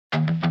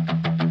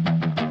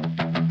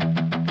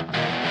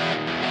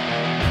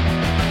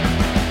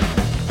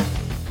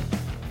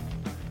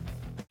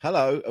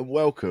Hello and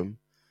welcome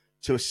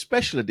to a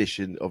special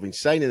edition of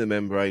Insane in the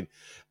Membrane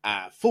 /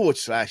 never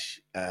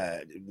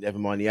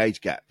mind the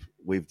age gap.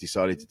 We've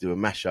decided to do a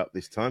mashup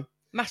this time.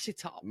 Mash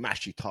it up.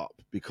 Mash it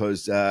up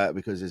because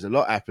there's a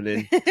lot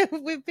happening.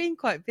 We've been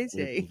quite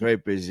busy. We're very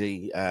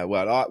busy. I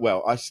like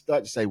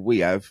to say we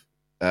have,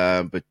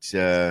 but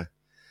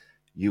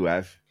you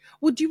have.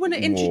 Well, do you want to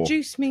more.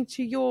 introduce me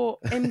to your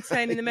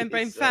Insane in the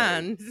Membrane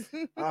fans?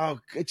 Oh,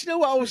 do you know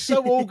what? I was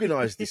so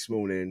organised this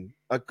morning.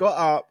 I got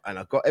up and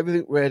I got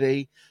everything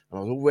ready, and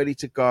I was all ready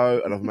to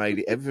go, and I've made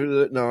it everything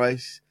look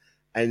nice,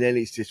 and then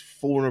it's just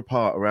fallen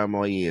apart around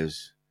my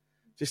ears.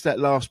 Just that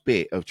last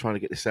bit of trying to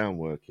get the sound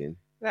working.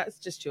 That's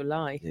just your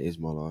life. It is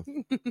my life.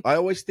 I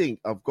always think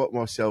I've got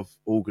myself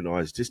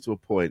organised just to a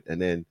point,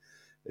 and then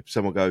if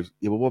someone goes,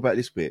 "Yeah, well, what about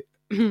this bit?"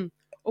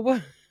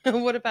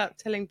 What about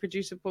telling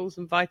producer Paul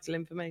some vital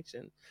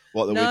information?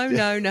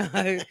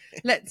 No.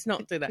 Let's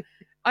not do that.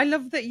 I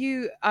love that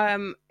you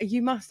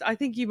must. I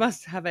think you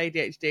must have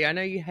ADHD. I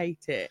know you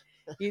hate it.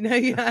 I know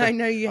you hate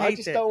it. I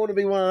just don't want to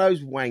be one of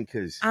those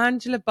wankers.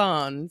 Angela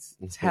Barnes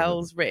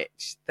tells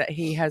Rich that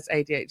he has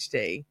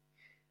ADHD.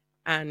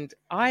 And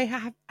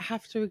I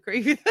have to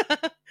agree with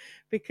that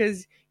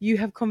because you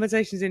have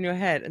conversations in your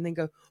head and then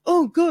go,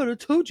 "Oh God, I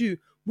told you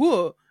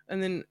what,"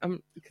 and then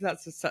because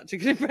that's such a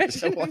good impression.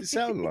 Is that what I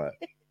sound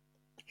like?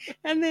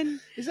 And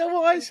then is that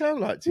what I sound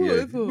like to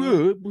you?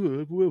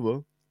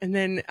 And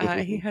then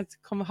he has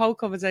whole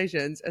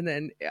conversations, and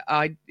then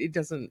it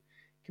doesn't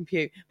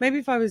compute. Maybe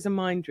if I was a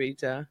mind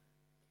reader,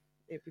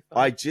 it'd be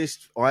fine.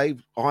 Because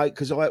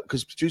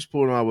producer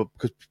Paul and I were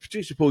because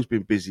producer Paul's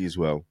been busy as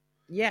well.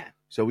 Yeah.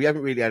 So we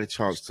haven't really had a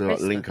chance to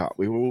link up.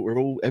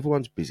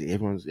 Everyone's busy.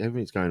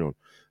 Everything's going on.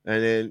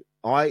 And then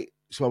I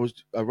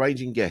was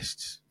arranging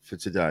guests for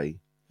today.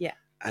 Yeah.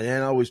 And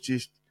then I was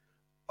just,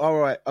 all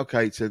right,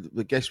 okay. So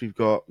the guest we've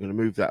got, I'm going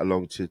to move that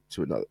along to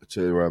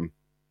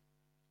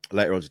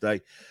later on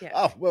today. Yeah.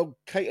 Oh, well,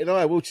 Kate and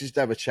I will just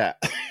have a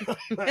chat.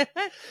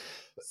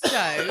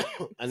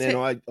 And then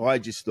I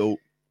just thought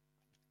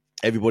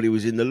everybody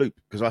was in the loop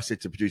because I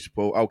said to producer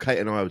Paul, "Oh, Kate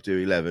and I will do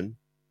 11."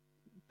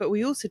 But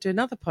we also do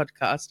another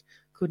podcast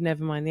called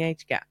Never Mind the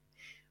Age Gap,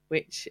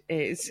 which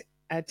is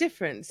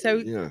different.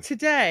 So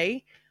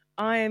Today,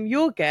 I am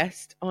your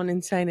guest on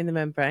Insane in the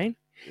Membrane.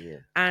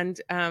 Yeah.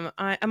 And am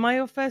I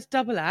your first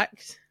double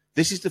act?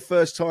 This is the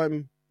first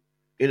time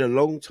in a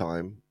long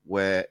time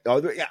where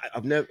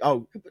I've never.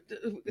 Oh,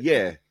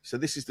 yeah. So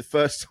this is the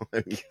first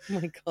time. Oh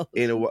my God.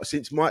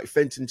 Since Mike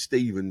Fenton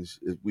Stevens,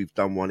 we've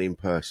done one in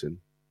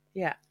person.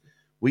 Yeah.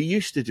 We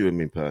used to do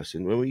them in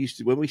person when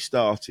we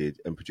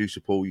started, and producer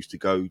Paul used to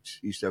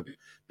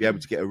be able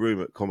to get a room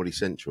at Comedy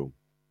Central.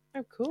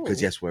 Oh, cool!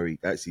 Because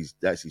that's his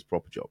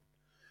proper job,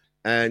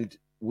 and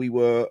we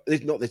were.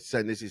 It's not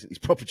saying this isn't his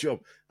proper job.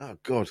 Oh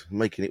God, I'm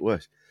making it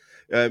worse.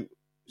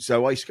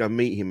 So I used to go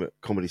meet him at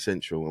Comedy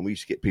Central, and we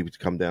used to get people to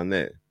come down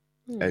there,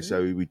 and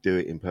so we would do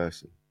it in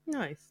person.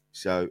 Nice.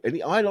 So,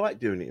 I like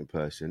doing it in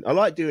person. I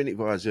like doing it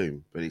via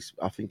Zoom, but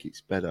I think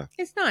it's better.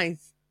 It's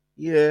nice.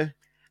 Yeah.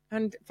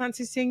 And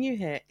fancy seeing you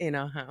here in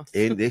our house.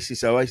 This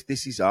is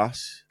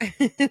us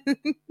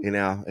in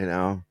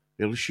our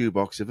little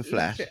shoebox of a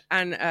flat.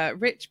 And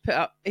Rich put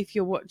up, if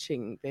you're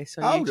watching this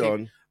on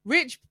YouTube,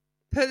 Rich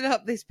put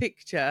up this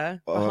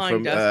picture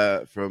behind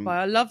us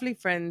by our lovely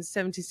friends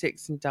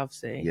 76 and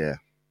Dovesy. Yeah.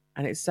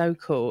 And it's so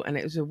cool, and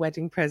it was a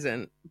wedding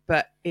present,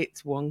 but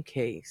it's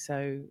wonky.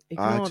 So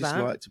ignore that. I just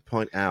like to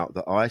point out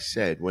that I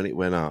said when it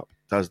went up,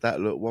 "Does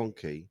that look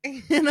wonky?"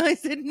 And I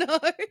said no.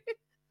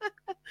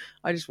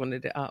 I just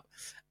wanted it up.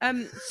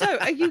 So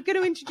are you going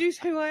to introduce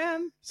who I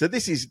am? So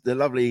this is the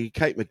lovely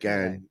Kate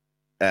McGann,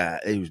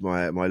 who's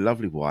my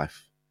lovely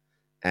wife,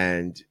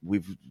 and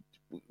we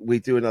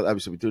do another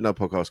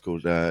podcast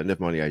called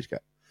Never Mind the Age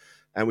Gap,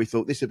 and we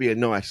thought this would be a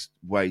nice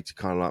way to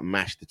kind of like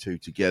mash the two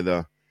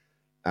together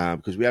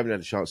because we haven't had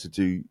a chance to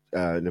do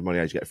Never Mind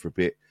the Age Gap for a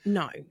bit.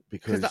 No,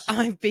 because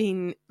I've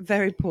been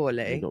very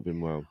poorly. You've not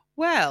been well.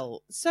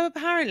 Well, so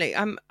apparently,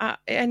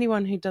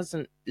 anyone who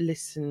doesn't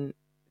listen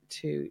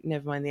to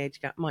Never Mind the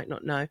Age Gap might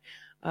not know.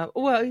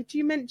 Do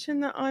you mention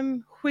that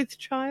I'm with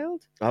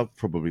child? I've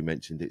probably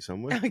mentioned it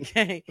somewhere.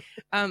 Okay.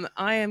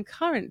 I am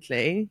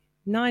currently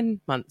 9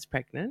 months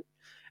pregnant.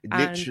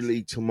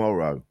 Literally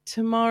tomorrow.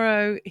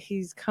 Tomorrow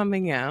he's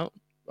coming out.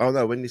 Oh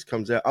no, when this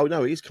comes out. Oh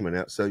no, he's coming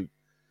out. So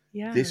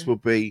yeah. This will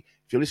be,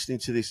 if you're listening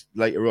to this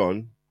later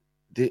on,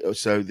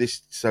 tomorrow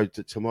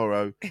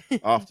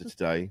after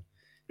today,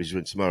 which is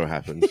when tomorrow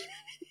happens.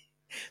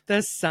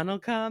 The sun will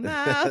come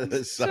out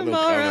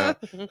tomorrow.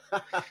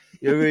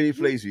 You're really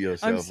pleased with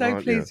yourself. I'm so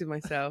pleased with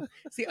myself.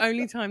 It's the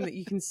only time that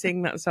you can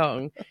sing that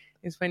song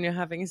is when you're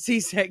having a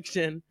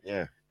C-section.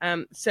 Yeah.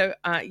 I'm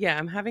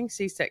having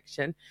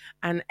C-section,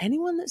 and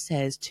anyone that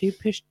says too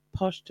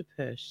posh to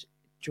push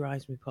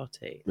drives me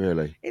potty.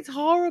 Really? It's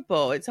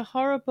horrible. It's a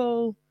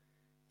horrible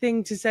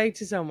thing to say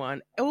to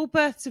someone. All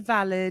births are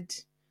valid.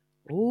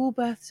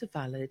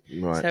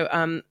 Right. So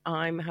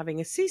I'm having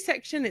a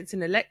C-section. It's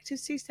an elective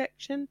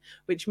C-section,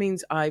 which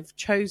means I've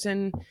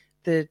chosen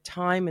the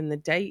time and the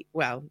date.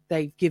 Well,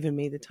 they've given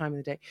me the time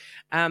and the date.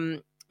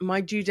 my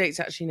due date's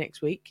actually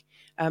next week,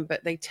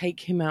 but they take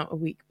him out a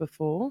week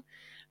before.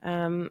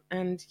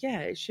 And yeah,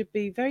 it should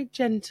be very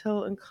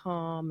gentle and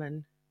calm.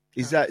 And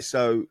Is that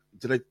so?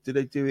 Do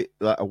they do it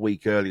like a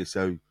week earlier?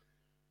 So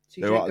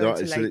you don't go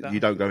into so labour. you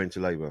don't go into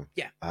labour.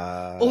 Yeah.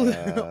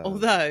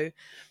 Although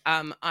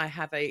I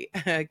have a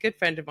good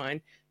friend of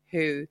mine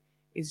who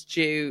is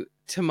due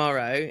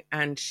tomorrow,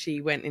 and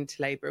she went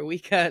into labour a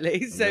week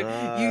early. So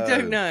you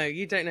don't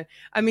know.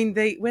 I mean,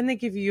 when they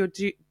give you your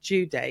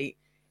due date,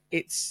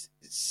 it's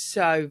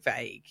so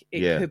vague.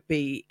 It could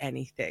be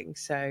anything.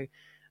 So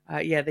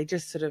they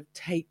just sort of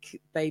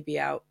take baby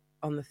out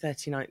on the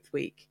 39th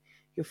week.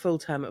 You're full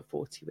term at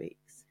 40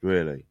 weeks.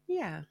 Really?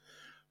 Yeah.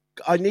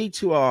 I need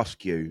to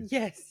ask you.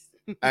 Yes.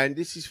 And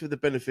this is for the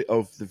benefit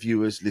of the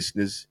viewers,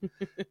 listeners,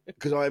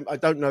 because I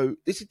don't know.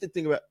 This is the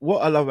thing about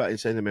what I love about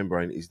Insane the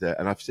Membrane is that,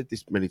 and I've said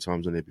this many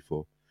times on here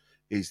before,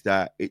 is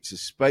that it's a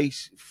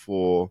space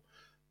for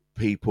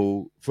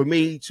people, for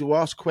me to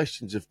ask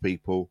questions of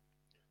people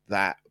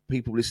that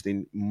people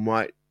listening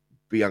might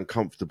be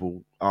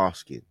uncomfortable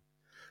asking.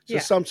 So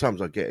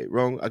sometimes I get it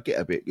wrong.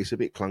 It's a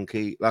bit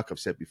clunky. Like I've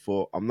said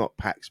before, I'm not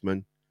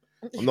Paxman.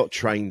 I'm not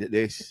trained at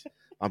this.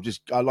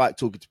 I like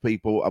talking to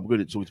people. I'm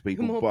good at talking to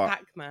people. You're more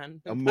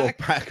Pac-Man. I'm more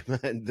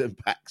Pac-Man than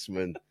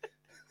Paxman.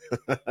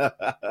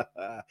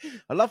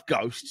 I love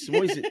ghosts. Why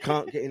is it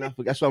can't get enough?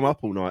 That's why I'm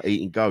up all night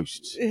eating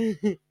ghosts. No,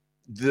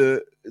 you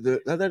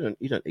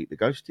don't eat the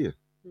ghost, do you?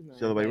 No, it's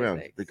the other way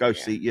around. The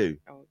ghosts eat you.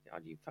 Oh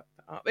God, you fucked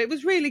that up. It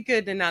was really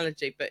good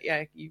analogy, but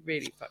yeah, you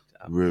really fucked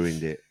it up.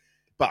 Ruined it.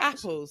 But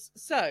apples.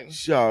 So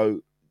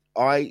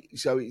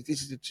this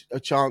is a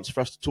chance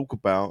for us to talk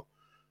about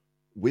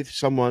with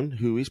someone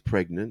who is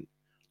pregnant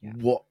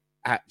what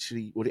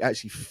it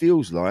actually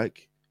feels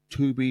like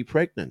to be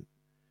pregnant,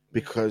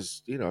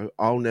 because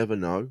I'll never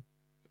know.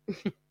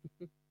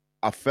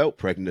 I felt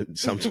pregnant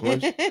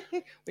sometimes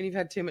when you've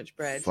had too much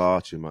bread.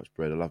 Far too much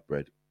bread. I love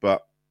bread,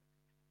 but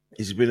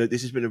this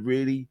has been a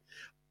really.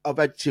 I've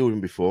had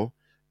children before,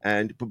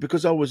 but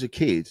because I was a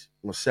kid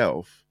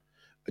myself,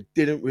 I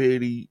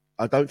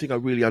don't think I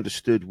really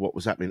understood what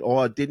was happening,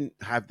 or I didn't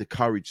have the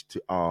courage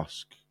to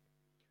ask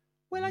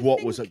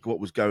what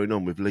was going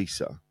on with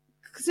Lisa.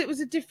 Because it was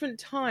a different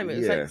time. It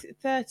was like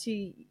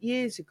 30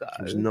 years ago.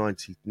 It was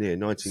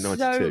 1992.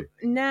 So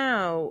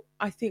now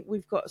I think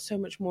we've got so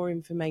much more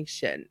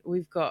information.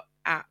 We've got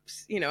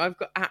apps. I've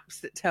got apps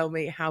that tell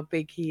me how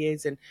big he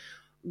is and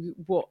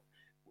what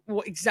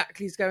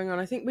exactly is going on.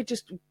 I think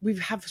we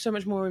have so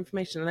much more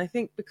information. And I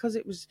think because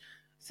it was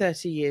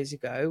 30 years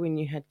ago when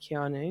you had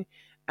Keanu,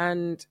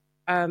 and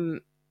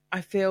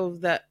I feel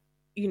that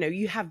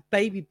you have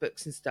baby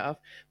books and stuff,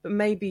 but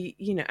maybe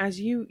as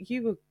you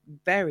were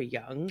very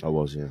young. I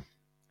was, yeah.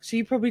 So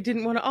you probably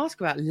didn't want to ask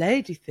about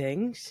lady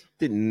things.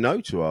 Didn't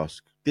know to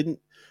ask.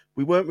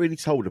 We weren't really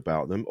told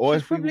about them, or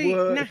if probably we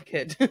were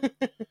knackered.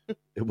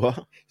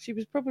 What? She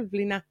was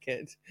probably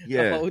knackered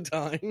the whole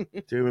time.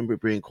 Do you remember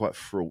it being quite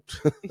fraught?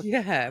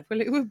 Yeah,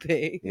 well, it would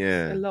be.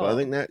 Yeah, a lot. But I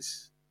think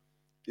that's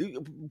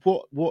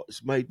what's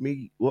amazed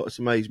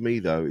me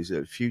though is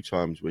that a few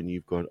times when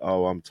you've gone,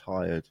 oh, I'm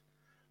tired.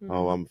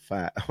 Oh, I'm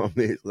fat. I'm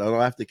this. And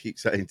I have to keep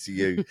saying to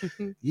you,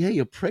 yeah,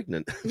 you're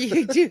pregnant.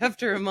 You do have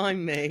to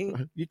remind me.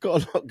 You've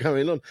got a lot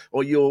going on.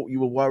 Or you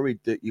were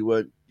worried that you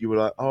were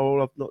like,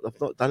 oh, I've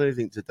not done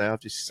anything today. I've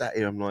just sat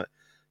here. I'm like,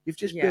 you've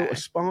just built a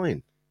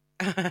spine.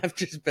 I've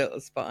just built a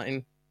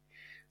spine.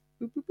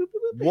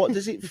 What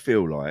does it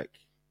feel like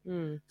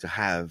to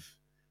have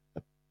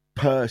a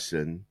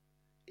person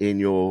in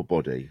your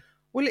body?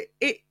 Well,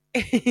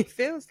 it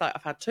feels like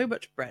I've had too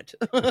much bread.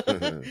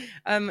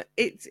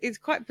 It's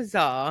quite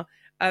bizarre.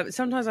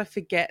 Sometimes I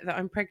forget that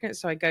I'm pregnant,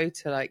 so I go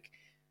to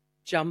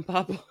jump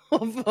up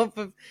off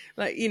of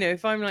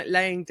if I'm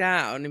laying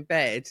down in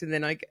bed and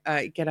then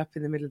I get up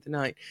in the middle of the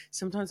night.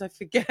 Sometimes I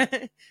forget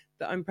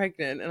that I'm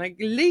pregnant and I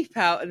leap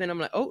out, and then I'm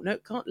like, oh no,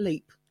 can't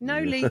leap. No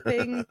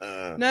leaping.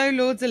 No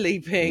lords are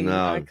leaping.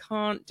 No. I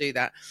can't do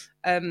that.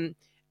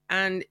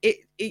 And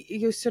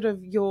you're sort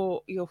of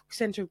your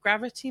center of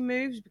gravity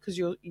moves because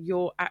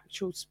your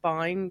actual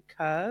spine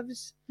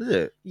curves. Is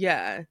it?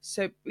 Yeah.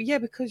 So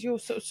because you're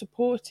sort of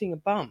supporting a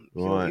bump.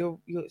 Right.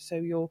 So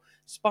your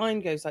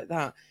spine goes like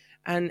that,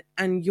 and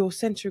your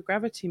center of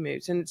gravity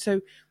moves, and so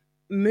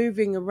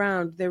moving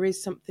around, there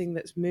is something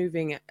that's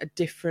moving at a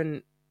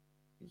different,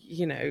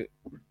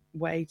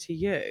 way to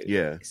you.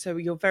 Yeah. So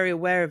you're very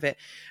aware of it,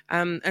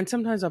 and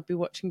sometimes I'll be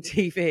watching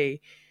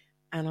TV.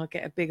 And I'll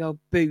get a big old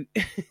boot.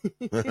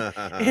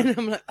 And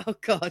I'm like, oh,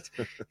 God,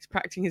 he's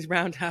practicing his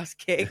roundhouse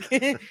kick.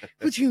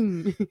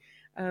 So,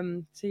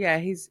 yeah,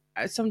 he's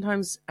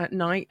sometimes at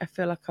night, I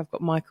feel like I've got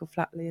Michael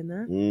Flatley in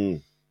there.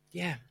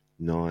 Yeah.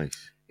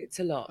 Nice. It's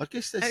a lot. I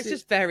guess it's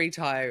just very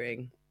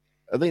tiring.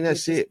 I think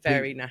that's it.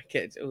 Very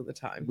knackered all the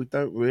time. We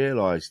don't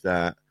realise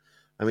that.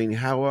 I mean,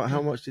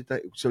 how much did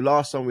they... So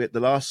the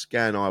last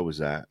scan I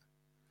was at,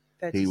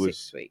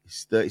 36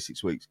 weeks.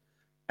 36 weeks.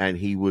 And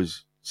he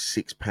was...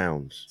 £6.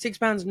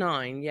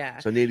 £6.09, yeah.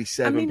 So nearly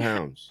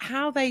 £7.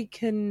 How they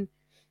can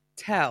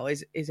tell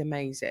is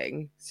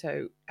amazing.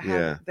 So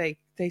how they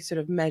sort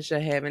of measure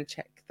him and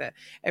check that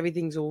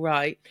everything's all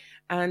right.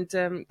 And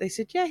they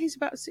said, yeah, he's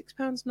about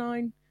 £6.9.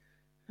 I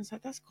was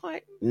like, that's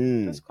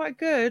quite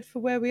good for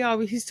where we are.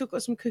 He's still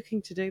got some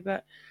cooking to do,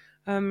 but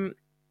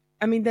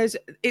I mean,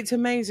 it's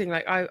amazing.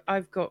 Like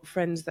I've got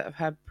friends that have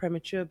had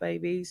premature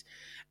babies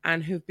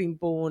and who've been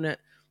born at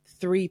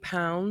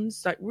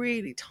 £3, like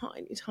really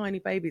tiny, tiny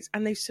babies,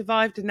 and they've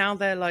survived, and now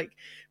they're like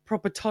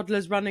proper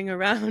toddlers running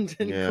around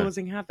and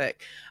causing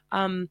havoc.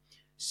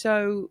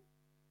 So,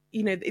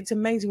 you know, it's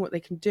amazing what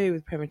they can do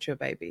with premature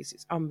babies.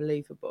 It's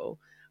unbelievable.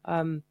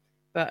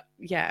 But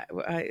yeah,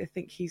 I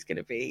think he's going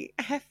to be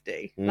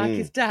hefty, like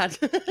his dad.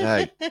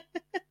 Hey.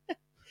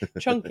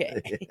 Chunky.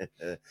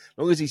 As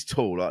long as he's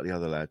tall like the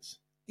other lads.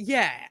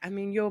 Yeah, I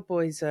mean, your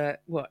boys are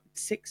what,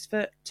 6'2"?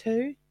 I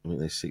think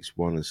they're 6'1"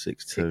 and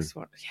 6'2". 6'1".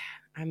 Yeah,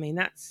 I mean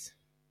it's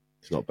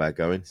not bad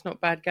going. It's not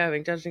bad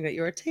going, judging that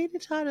you're a teeny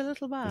tiny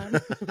little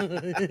man.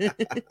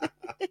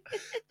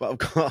 But I've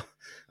got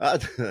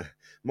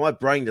my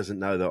brain doesn't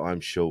know that I'm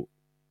short.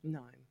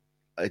 No,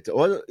 I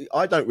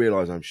don't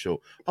realise I'm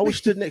short. I was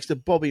stood next to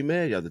Bobby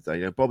Mayer the other day.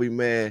 You know, Bobby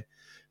Mayer,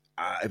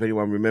 if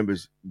anyone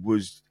remembers,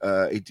 was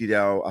he did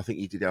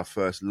our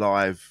first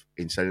live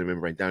in St.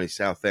 Membrane down in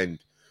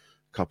Southend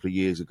a couple of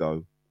years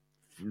ago.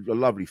 A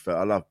lovely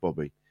fella. I love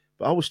Bobby.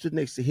 But I was stood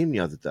next to him the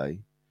other day,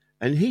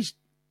 and he's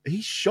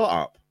shot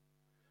up.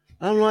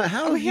 And I'm like,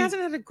 he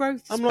hasn't had a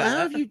growth spurt. I'm like, how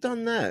have you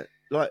done that?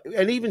 Like,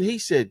 and even he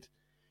said,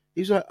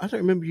 he was like, I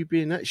don't remember you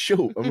being that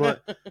short. I'm like,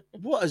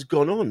 what has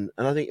gone on?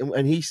 And I think,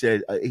 and he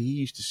said he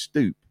used to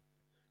stoop.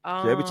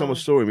 So every time I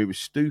saw him, he was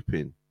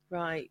stooping.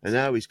 Right. And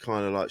now he's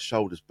kind of like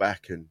shoulders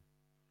back. And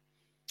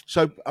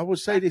so I would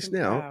say this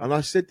now, and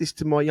I said this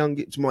to my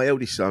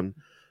eldest son.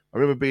 I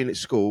remember being at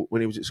school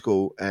when he was at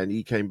school, and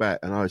he came back,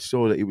 and I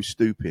saw that he was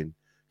stooping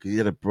because he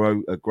had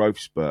a growth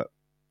spurt.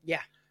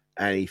 Yeah.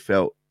 And he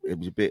felt it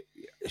was a bit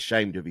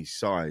ashamed of his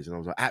size, and I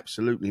was like,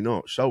 absolutely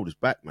not. Shoulders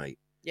back, mate.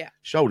 Yeah.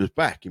 Shoulders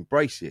back.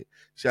 Embrace it.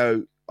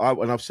 So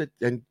I've said,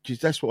 and because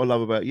that's what I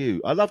love about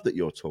you. I love that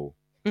you're tall.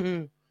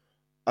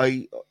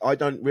 I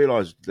don't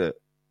realise that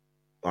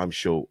I'm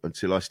short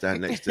until I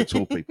stand next to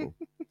tall people.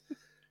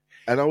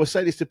 And I would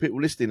say this to people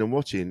listening and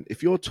watching: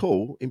 if you're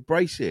tall,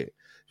 embrace it.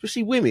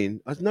 Especially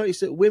women. I've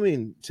noticed that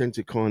women tend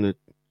to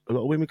a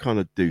lot of women kind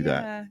of do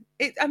that.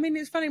 I mean,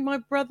 it's funny. My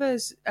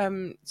brother's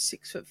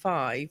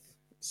 6'5",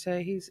 so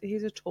he's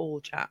a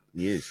tall chap.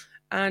 He is.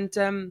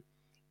 And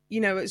you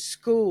know, at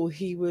school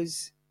he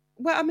was.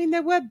 Well, I mean,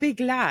 there were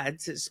big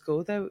lads at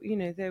school. They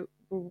were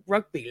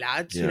rugby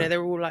lads. Yeah. You know, they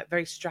were all like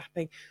very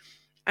strapping.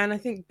 And I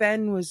think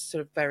Ben was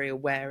sort of very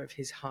aware of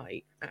his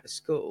height at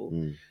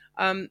school.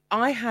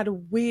 I had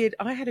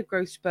a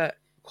growth spurt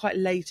quite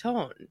late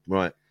on.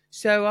 Right.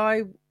 So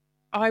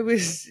I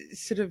was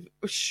sort of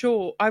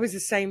short. I was the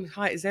same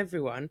height as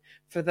everyone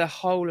for the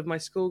whole of my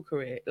school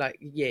career, like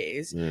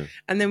years. Yeah.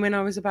 And then when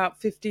I was about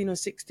 15 or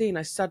 16,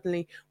 I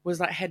suddenly was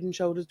like head and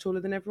shoulders taller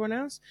than everyone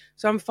else.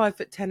 So I'm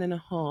 5'10" and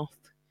a half.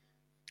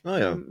 Oh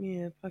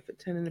yeah.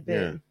 5'10" and a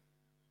bit. Yeah.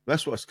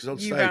 That's what's because on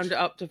you stage round it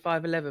up to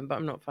 5'11", but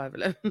I'm not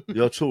 5'11".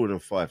 You're taller than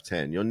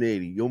 5'10".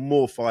 You're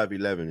more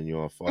 5'11" than you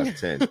are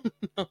 5'10".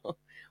 No. Well,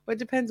 it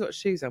depends what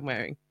shoes I'm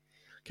wearing.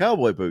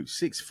 Cowboy boots,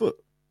 6 foot.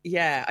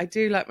 Yeah, I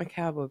do like my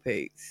cowboy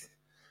boots.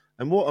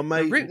 And what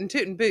amazing rootin'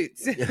 tootin'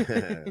 boots.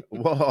 Yeah.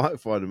 What I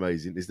find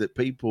amazing is that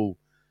people,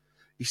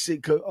 you see,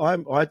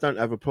 I don't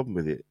have a problem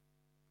with it.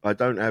 I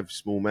don't have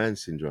small man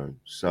syndrome.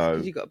 So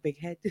because you got a big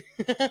head.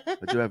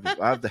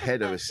 I have the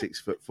head of a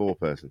 6'4"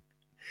 person.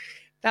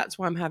 That's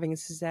why I'm having a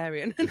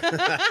cesarean.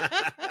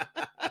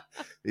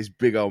 This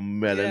big old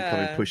melon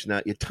coming pushing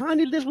out your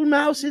tiny little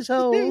mouse's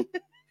hole.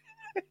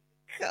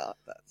 God,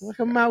 that's like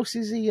a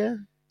mouse's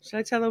ear. Should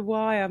I tell her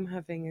why I'm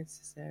having a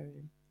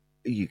cesarean?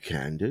 You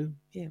can do.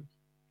 Yeah.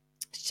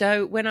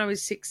 So when I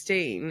was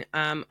 16,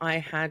 I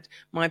had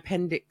my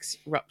appendix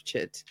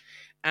ruptured,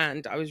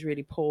 and I was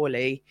really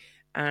poorly,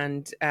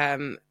 and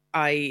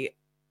I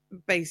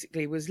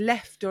basically was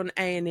left on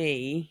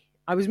A&E.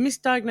 I was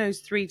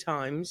misdiagnosed 3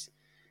 times,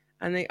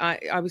 and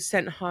I was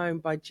sent home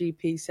by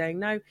GP saying,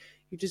 no,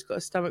 you've just got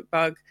a stomach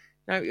bug.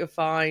 No, you're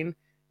fine.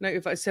 No,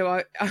 you're fine. So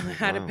I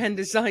had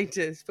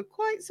appendicitis for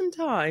quite some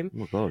time. Oh,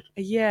 my God.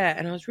 Yeah,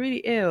 and I was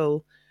really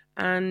ill.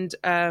 And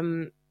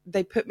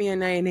they put me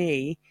in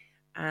A&E,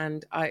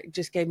 and I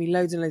just gave me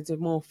loads and loads of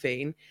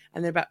morphine.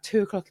 And then about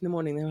 2 o'clock in the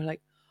morning, they were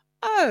like,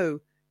 oh,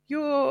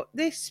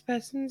 this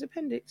person's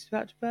appendix is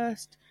about to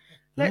burst.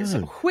 Let's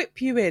whip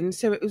you in.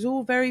 So it was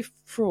all very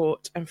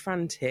fraught and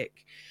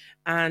frantic.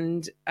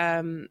 And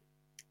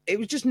it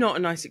was just not a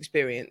nice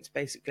experience,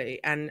 basically.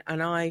 And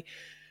I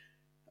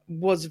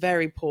was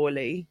very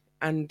poorly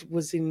and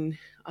was in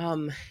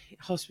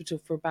hospital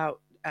for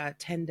about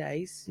 10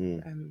 days,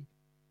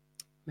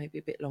 maybe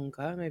a bit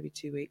longer, maybe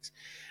 2 weeks.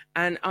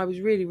 And I was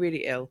really,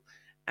 really ill.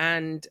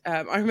 And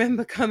I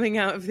remember coming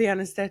out of the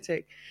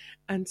anaesthetic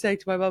and saying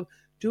to my mum,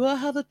 do I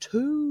have a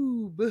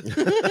tube?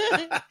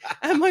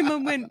 And my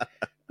mum went,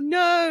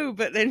 no.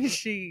 But then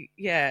she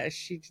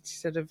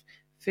sort of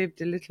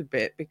fibbed a little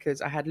bit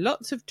because I had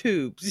lots of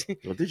tubes.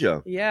 Oh, did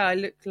you? Yeah, I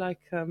looked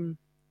like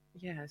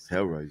Yes.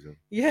 Hellraiser.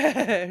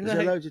 Yeah. Is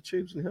there loads of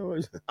tubes in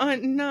Hellraiser?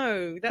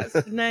 No,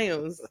 that's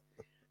nails.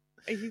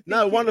 Are you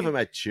No, one of thinking- them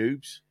had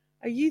tubes.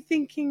 Are you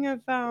thinking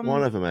of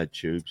One of them had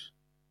tubes.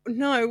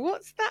 No,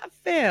 what's that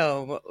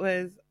film? What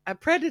was a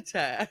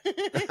Predator?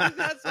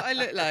 That's what I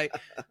look like.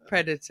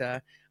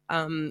 Predator.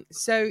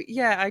 So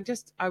yeah,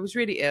 I was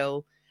really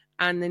ill,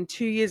 and then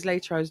 2 years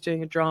later I was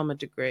doing a drama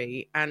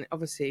degree, and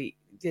obviously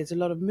there's a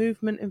lot of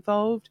movement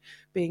involved,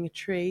 being a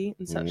tree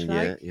and such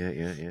like. Yeah.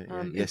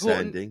 Yes,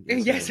 Important- ending.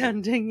 Yes,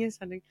 ending.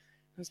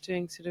 I was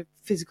doing sort of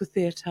physical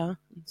theatre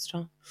and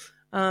stuff.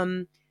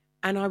 And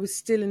I was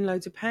still in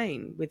loads of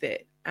pain with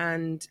it.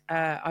 And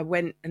I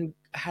went and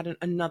had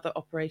another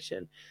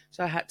operation.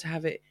 So I had to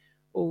have it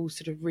all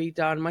sort of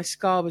redone. My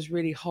scar was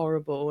really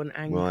horrible and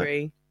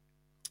angry. Right.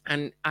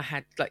 And I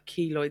had like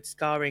keloid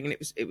scarring, and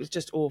it was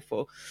just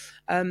awful.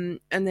 And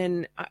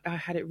then I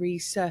had it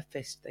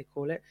resurfaced, they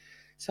call it.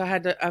 So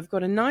I've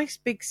got a nice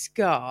big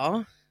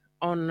scar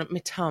on my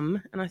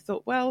tum, and I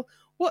thought, well,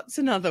 what's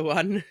another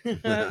one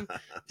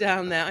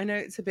down there? I know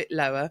it's a bit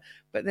lower,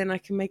 but then I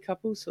can make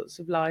up all sorts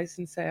of lies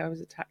and say I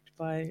was attacked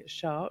by a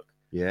shark.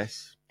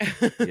 Yes.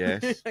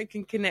 Yes. I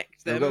can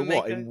connect them. I've got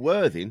what, in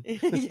Worthing?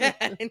 Yeah,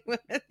 in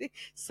Worthing.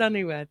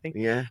 Sunny Worthing.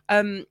 Yeah.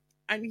 And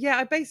yeah,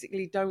 I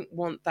basically don't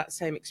want that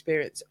same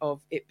experience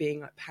of it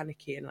being like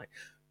panicky and like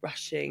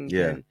rushing.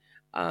 Yeah.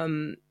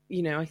 And,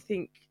 I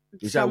think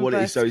Is that what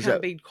it is? So is can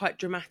that be quite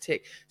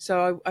dramatic.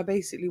 So I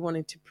basically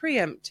wanted to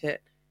preempt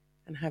it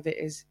and have it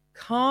as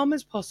calm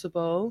as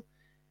possible.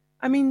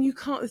 I mean,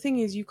 the thing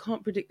is, you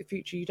can't predict the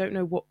future. You don't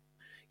know what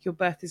your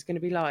birth is going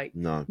to be like.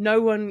 no?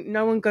 No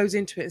one goes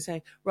into it and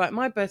saying, right,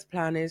 my birth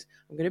plan is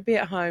I'm going to be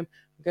at home,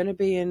 I'm going to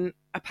be in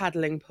a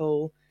paddling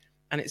pool,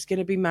 and it's going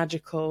to be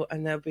magical,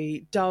 and there'll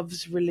be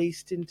doves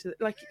released into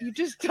you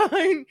just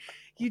don't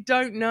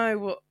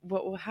know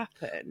what will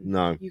happen.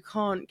 No. You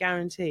can't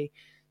guarantee.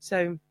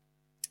 So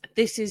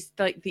this is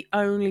like the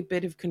only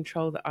bit of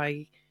control that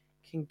I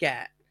can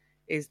get,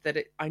 is that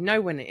I know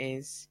when it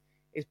is.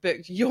 It's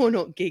booked. You're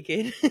not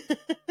gigging.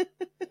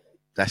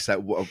 That's that.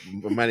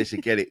 I managed to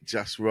get it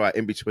just right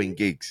in between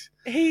gigs.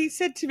 He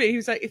said to me, he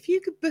was like, if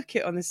you could book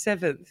it on the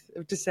 7th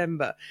of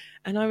December.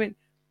 And I went,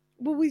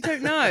 well, we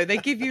don't know. They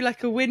give you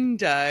like a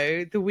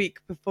window the week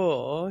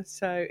before.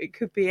 So it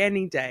could be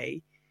any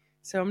day.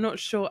 So I'm not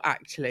sure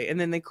actually. And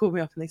then they called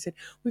me up and they said,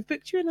 we've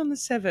booked you in on the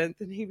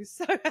 7th. And he was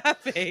so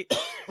happy.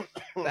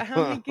 But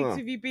how many gigs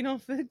have you been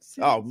offered since?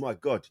 Oh my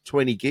God,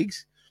 20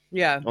 gigs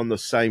Yeah. on the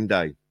same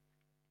day.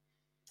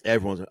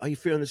 Everyone's like, are you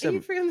free on the 7th? Are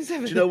you free on the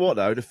 7th? Do you know what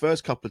though? The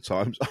first couple of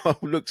times I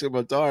looked at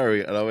my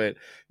diary and I went,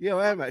 yeah,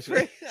 I am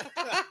actually.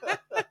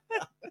 I've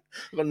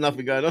got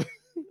nothing going on.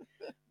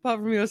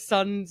 Apart from your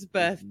son's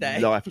birthday.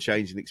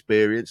 Life-changing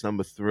experience,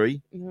 number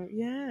 3.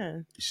 Yeah.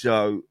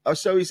 So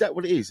is that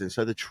what it is? And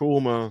so the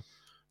trauma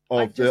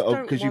I of just the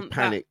don't because you want that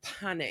panicked.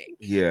 panic.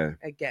 Yeah.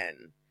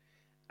 Again.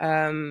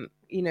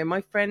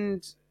 My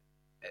friend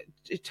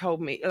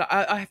told me,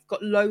 I've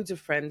got loads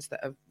of friends that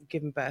have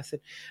given birth,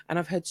 and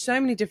I've heard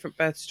so many different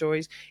birth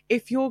stories.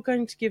 If you're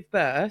going to give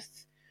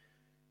birth,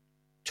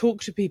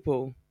 talk to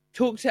people.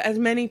 Talk to as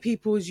many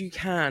people as you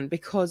can,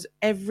 because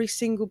every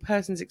single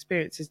person's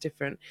experience is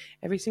different.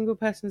 Every single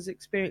person's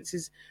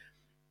experiences,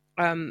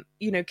 can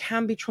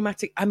be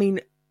traumatic. I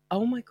mean,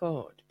 oh my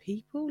God,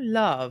 people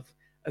love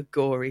a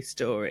gory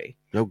story.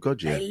 Oh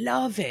God, yeah. They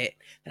love it.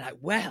 They're like,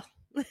 well,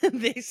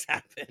 this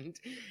happened,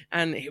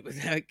 and it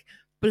was like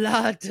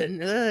blood,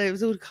 and it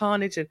was all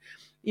carnage, and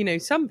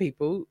some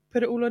people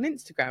put it all on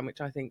Instagram, which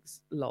I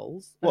think's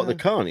lols. What, the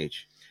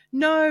carnage?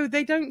 No,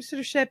 they don't sort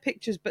of share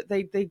pictures, but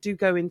they do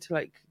go into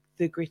like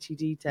the gritty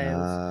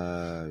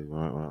details.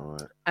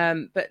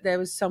 Right. But there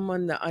was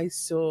someone that I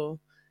saw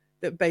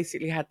that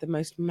basically had the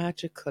most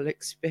magical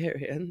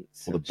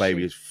experience. Well, the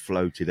baby just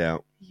floated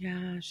out.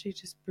 Yeah, she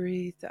just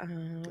breathed out.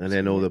 And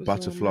then all the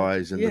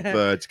butterflies and the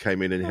birds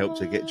came in and helped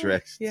her get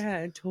dressed. Yeah,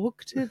 and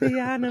talk to the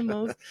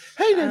animals.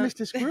 Hey there,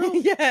 Mr. Squirrel.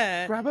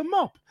 Yeah. Grab a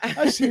mop.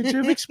 I seem to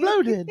have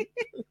exploded.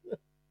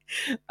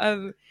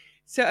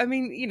 So, I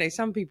mean,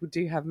 some people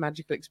do have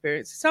magical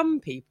experience. Some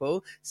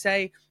people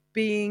say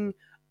being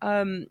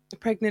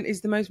pregnant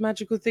is the most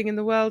magical thing in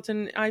the world,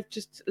 and I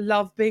just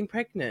love being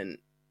pregnant.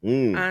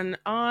 And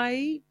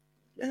I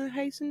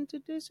hasten to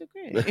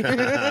disagree.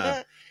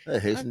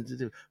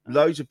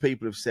 Loads of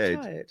people have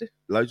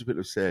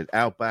said,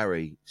 Al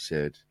Barry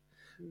said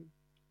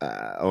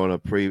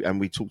on and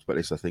we talked about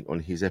this, I think,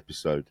 on his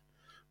episode,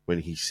 when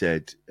he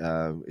said,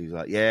 he's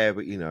like, yeah,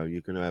 but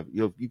you're going to have,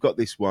 you've got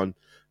this one,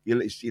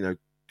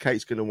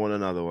 Kate's going to want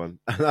another one.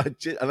 And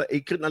he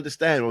couldn't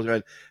understand. I was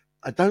going,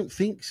 I don't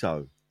think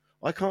so.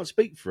 I can't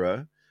speak for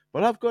her,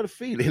 but I've got a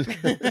feeling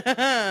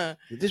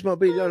this might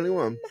be the only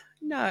one.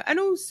 No, and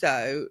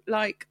also,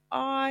 like,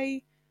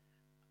 I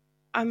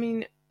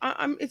mean,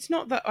 I'm. It's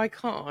not that I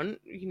can't,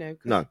 'cause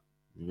No,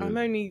 I'm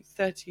only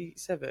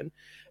 37,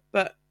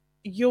 but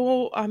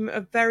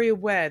I'm very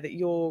aware that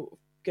you're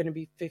going to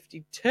be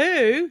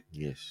 52.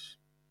 Yes,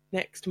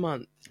 next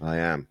month. I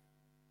am.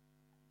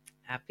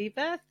 Happy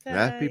birthday.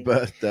 Happy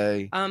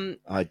birthday. Um,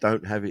 I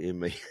don't have it in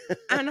me.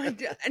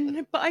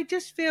 but I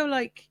just feel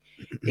like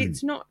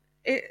it's not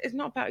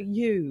about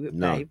you,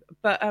 No. babe.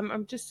 But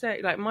I'm just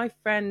saying, like my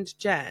friend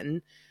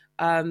Jen,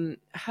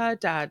 her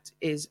dad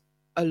is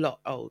a lot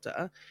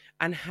older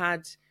and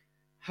had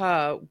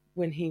her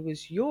when he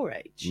was your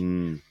age.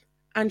 Mm,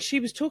 And she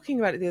was talking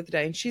about it the other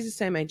day, and she's the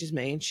same age as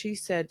me, and she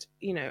said,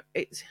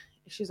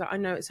 she's like, I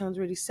know it sounds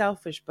really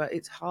selfish, but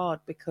it's hard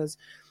because,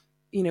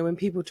 when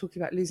people talk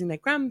about losing their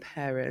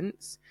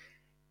grandparents,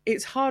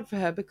 it's hard for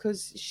her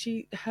because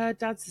her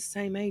dad's the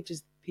same age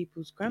as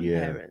people's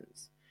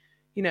grandparents,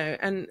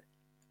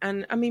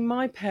 and I mean,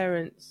 my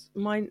parents,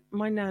 my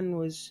nan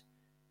was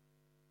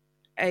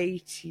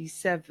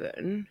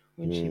 87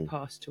 when she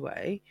passed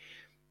away,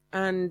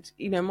 and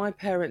my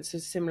parents are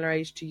similar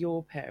age to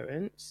your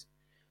parents,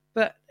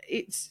 but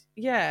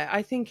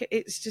I think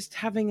it's just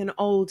having an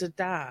older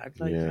dad.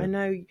 Like, Yeah. I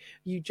know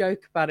you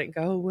joke about it and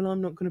go, oh, well, I'm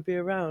not going to be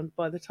around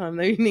by the time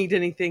they need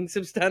anything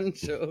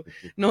substantial.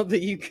 Not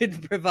that you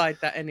could provide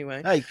that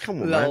anyway. Hey,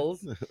 come on,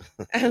 Lols.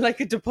 man. Like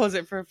a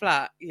deposit for a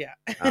flat. Yeah.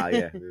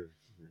 Yeah.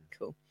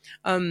 Cool.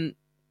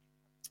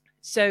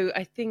 So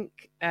I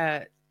think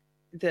that,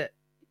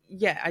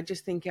 I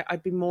just think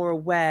I'd be more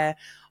aware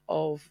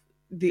of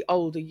the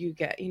older you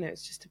get.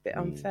 It's just a bit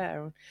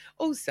unfair.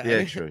 Also,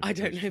 Yeah, true. I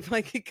don't know if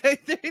I could go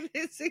through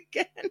this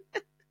again.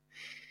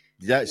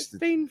 It's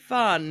been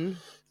fun,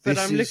 but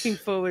I'm looking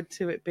forward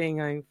to it being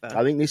over.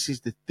 I think this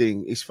is the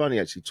thing. It's funny,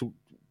 actually.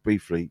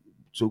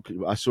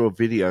 I saw a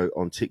video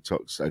on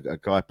TikTok. So a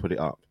guy put it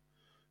up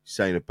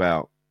saying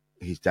about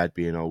his dad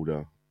being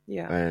older.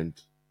 Yeah.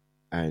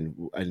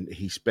 And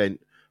he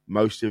spent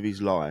most of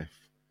his life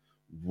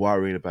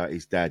worrying about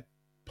his dad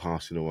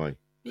passing away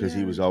because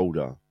he was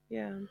older.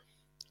 Yeah.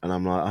 And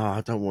I'm like,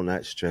 I don't want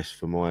that stress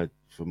for my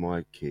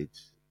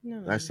kids.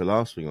 No. That's the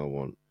last thing I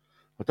want.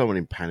 I don't want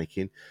him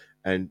panicking.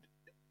 And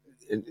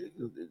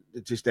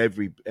just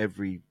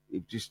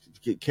it just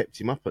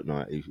kept him up at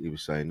night, he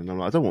was saying. And I'm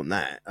like, I don't want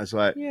that. I was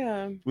like,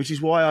 which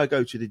is why I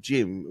go to the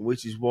gym,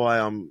 which is why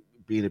I'm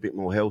being a bit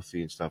more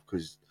healthy and stuff,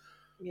 because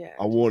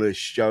I want to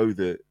show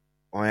that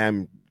I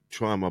am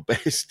trying my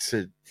best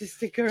to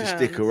stick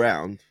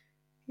around.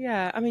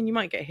 Yeah, I mean, you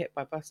might get hit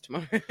by a bus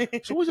tomorrow.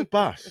 It's always a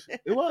bus.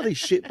 Who are these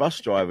shit bus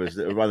drivers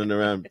that are running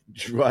around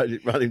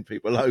running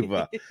people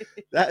over?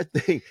 That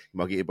thing, you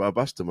might get hit by a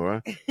bus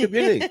tomorrow. Could be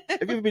anything.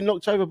 Have you ever been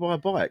knocked over by a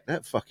bike?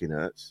 That fucking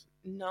hurts.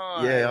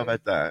 No. Yeah, I've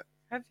had that.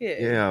 Have you?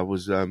 Yeah, it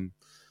was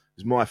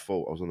my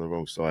fault. I was on the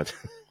wrong side.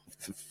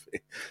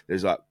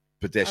 There's like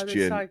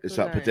pedestrian. It's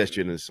like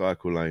pedestrian and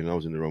cycle lane. I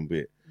was in the wrong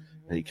bit,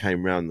 and he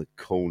came round the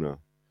corner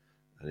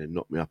and then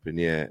knocked me up in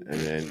the air, and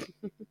then.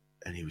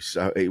 And he was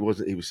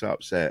so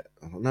upset.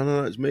 I'm like,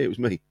 no, it was me. I was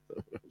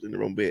in the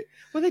wrong bit.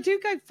 Well, they do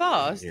go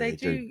fast. They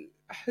do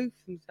hoof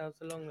themselves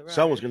along the road.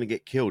 Someone's going to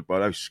get killed by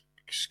those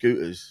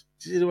scooters.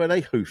 Do you see the way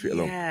they hoof it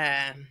along?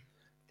 Yeah,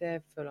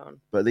 they're full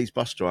on. But these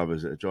bus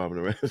drivers that are driving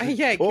around,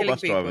 yeah, poor killing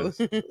bus people.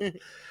 drivers.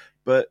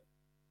 But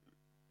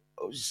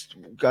I was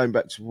going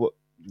back to what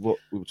we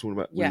were talking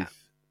about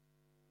with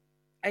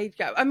age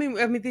gap. I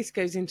mean, this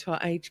goes into our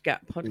age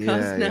gap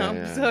podcast now.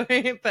 Yeah.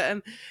 Sorry,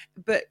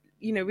 but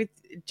with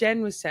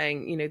Jen was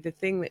saying, the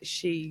thing that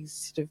she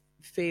sort of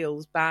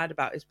feels bad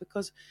about is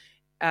because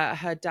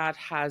her dad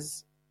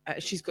has,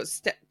 she's got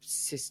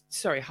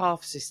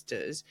half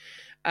sisters,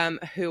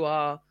 who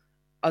are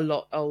a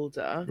lot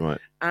older, right?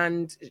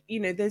 And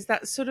there's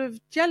that sort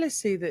of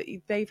jealousy that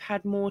they've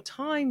had more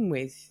time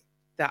with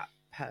that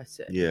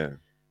person,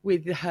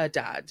 with her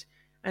dad.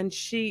 And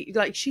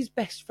she's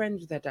best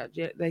friends with her dad.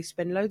 Yeah, they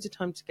spend loads of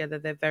time together.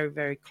 They're very,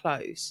 very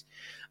close.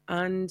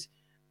 And,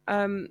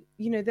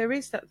 there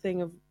is that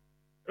thing of,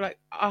 like,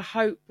 I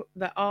hope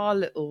that our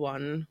little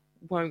one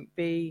won't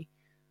be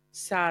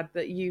sad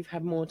that you've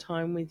had more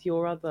time with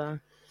your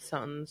other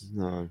sons.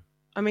 No.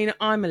 I mean,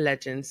 I'm a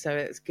legend, so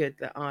it's good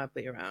that I'll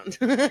be around.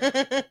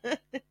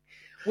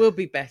 We'll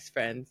be best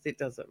friends. It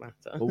doesn't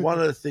matter. Well, one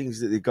of the things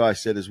that the guy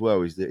said as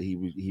well is that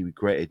he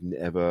regretted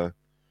never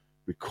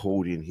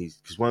recording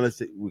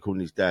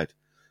recording his dad,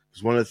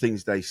 because one of the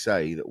things they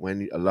say that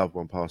when a loved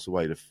one passes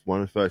away,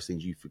 one of the first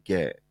things you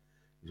forget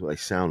is what they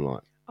sound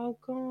like. Oh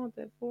God,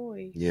 their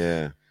voice.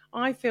 Yeah.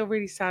 I feel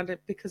really sad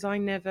because I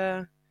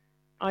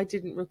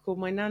didn't record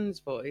my nan's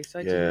voice.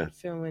 I didn't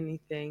film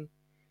anything.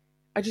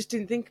 I just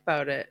didn't think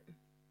about it.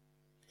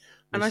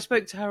 And I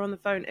spoke to her on the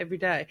phone every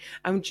day.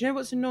 And do you know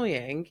what's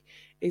annoying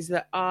is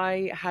that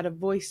I had a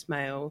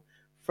voicemail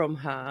from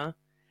her.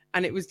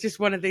 And it was just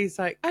one of these,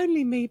 like,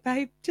 only me,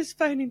 babe, just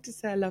phoning to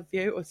say I love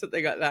you, or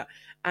something like that.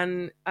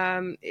 And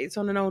it's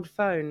on an old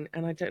phone,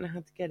 and I don't know how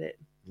to get it.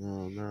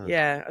 Oh, no.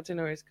 Yeah, I don't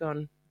know where it's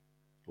gone.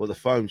 Well, the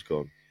phone's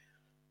gone.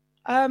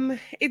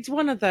 It's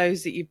one of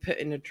those that you put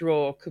in a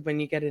drawer when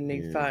you get a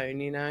new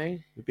phone,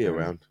 It'll be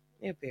around.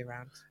 It'll be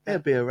around. It'll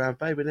be around,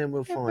 babe, and then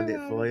we'll find it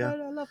for you. I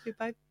love you,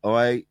 babe.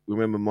 I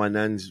remember my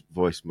nan's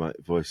voicemails.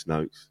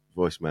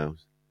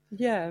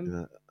 Yeah.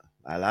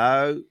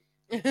 Hello?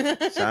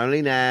 It's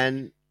only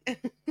Nan.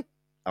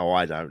 Oh,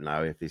 I don't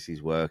know if this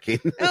is working.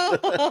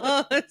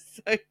 Oh, that's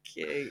so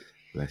cute.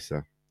 Bless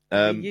her.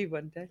 Maybe you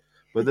one day.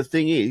 But the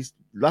thing is,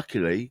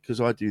 luckily,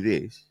 because I do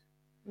this,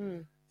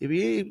 he'd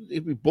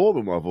be bored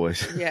with my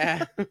voice.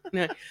 Yeah,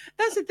 no,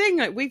 that's the thing.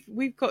 Like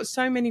we've got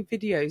so many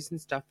videos and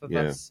stuff of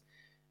us.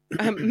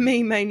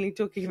 Me mainly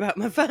talking about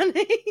my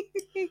fanny.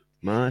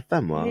 My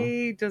family.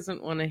 He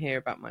doesn't want to hear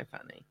about my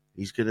fanny.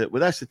 He's gonna.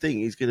 Well, that's the thing.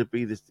 He's gonna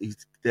be this. He's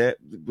there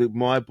with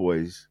my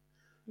boys.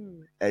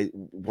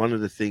 One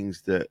of the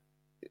things that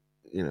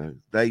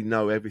they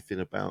know everything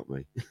about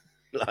me,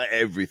 like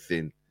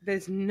everything.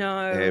 There's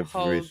no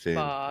holds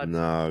barred.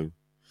 No.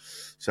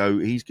 So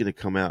he's gonna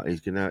come out.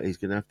 He's gonna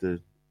have to.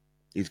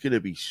 He's gonna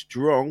be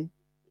strong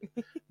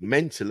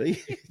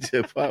mentally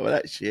to fight with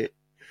that shit.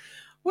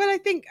 Well, I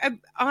think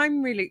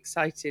I'm really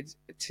excited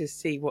to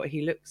see what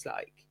he looks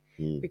like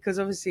because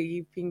obviously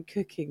you've been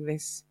cooking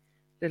this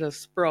little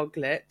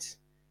sproglet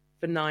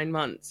for 9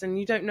 months and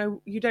you don't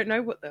know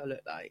what they'll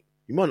look like.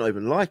 You might not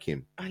even like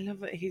him. I love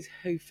that he's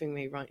hoofing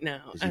me right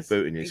now. Is he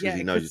booting you because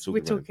he knows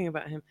you're talking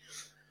about him?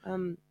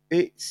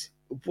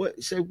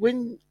 So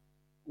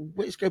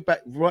let's go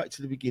back right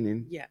to the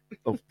beginning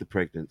of the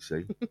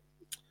pregnancy.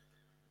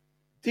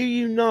 Do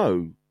you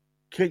know,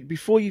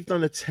 before you've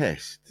done a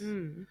test,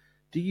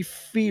 do you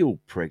feel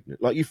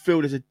pregnant? Like you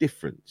feel there's a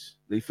difference?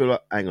 Do you feel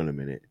like, hang on a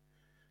minute?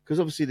 Because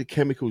obviously the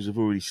chemicals have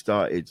already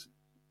started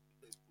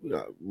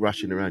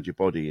rushing around your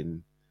body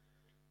and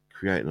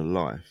creating a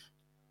life.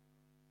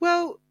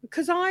 Well,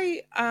 because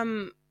I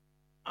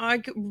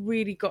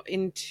really got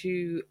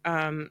into,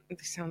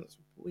 this sounds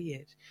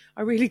weird.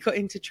 I really got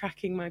into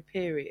tracking my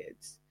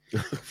periods.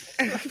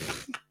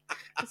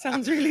 It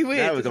sounds really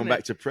weird. Now we're going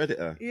back to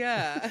Predator.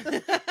 Yeah.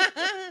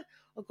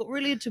 I got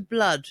really into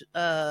blood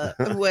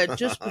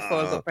just before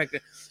I got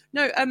pregnant.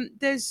 No,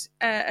 there's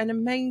an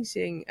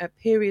amazing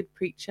period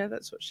preacher.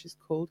 That's what she's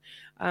called.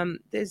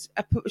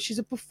 She's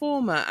a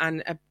performer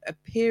and a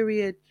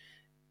period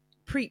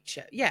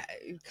preacher. Yeah.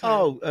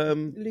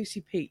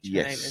 Lucy Peach.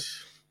 Her name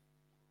is.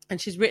 And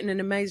she's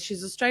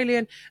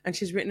Australian, and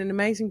she's written an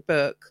amazing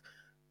book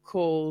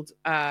called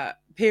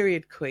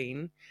Period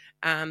Queen.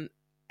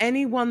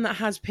 Anyone that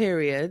has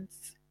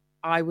periods,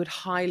 I would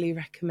highly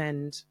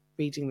recommend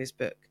reading this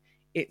book.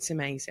 It's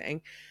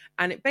amazing.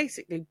 And it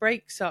basically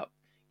breaks up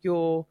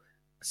your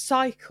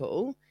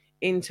cycle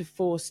into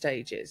 4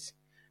 stages.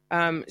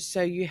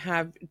 So you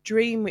have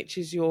dream, which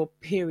is your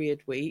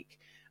period week.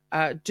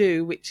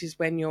 Do, which is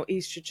when your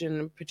estrogen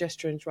and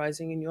progesterone's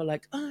rising and you're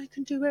like, I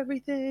can do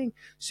everything.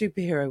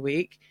 Superhero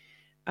week.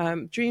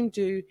 Dream,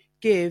 do,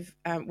 give,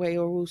 where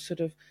you're all sort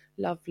of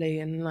lovely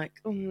and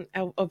like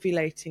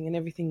ovulating and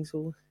everything's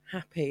all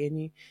happy and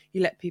you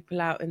let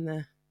people out in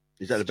the...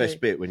 Is that the best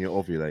bit when you're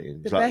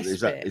ovulating?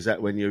 Is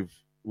that when you've...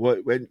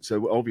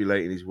 So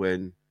ovulating is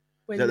when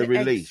is that the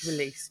release? Egg's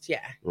released,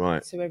 yeah.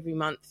 Right. So every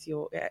month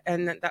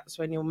and that's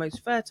when you're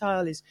most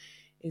fertile is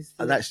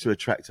and that's to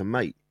attract a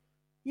mate.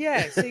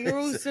 Yeah, so you're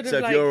all sort of so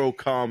if you're all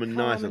calm and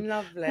nice and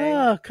lovely.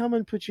 Oh, come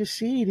and put your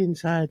seed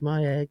inside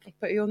my egg.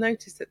 But you'll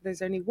notice that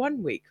there's only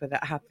 1 week where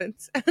that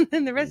happens, and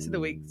then the rest of the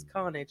week is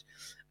carnage.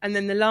 And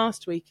then the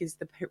last week is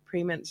the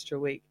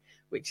premenstrual week,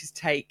 which is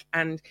take.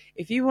 And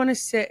if you want to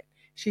sit,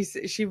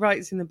 she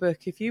writes in the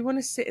book, if you want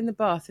to sit in the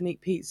bath and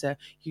eat pizza,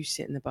 you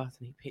sit in the bath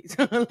and eat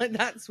pizza. Like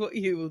that's what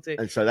you will do.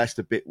 And so that's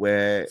the bit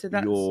where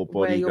your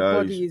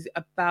body is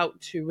about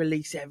to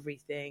release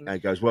everything. And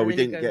it goes, well, we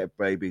didn't get a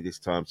baby this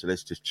time, so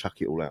let's just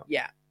chuck it all out.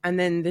 Yeah. And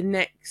then the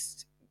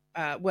next,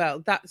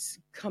 that's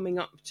building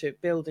up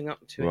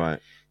to it. Right.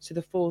 So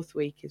the 4th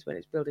week is when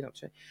it's building up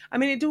to it. I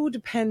mean, it all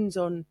depends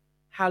on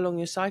how long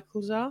your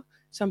cycles are.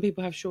 Some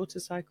people have shorter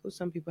cycles.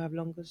 Some people have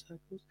longer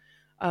cycles.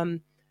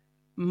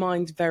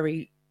 Mine's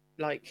very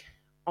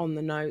on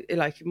the nose,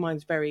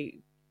 mine's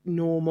very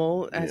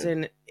normal, as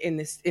in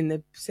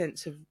the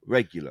sense of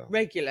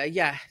regular,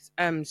 yeah.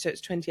 So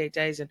it's 28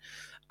 days,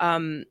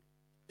 and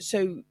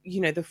so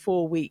the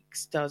 4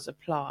 weeks does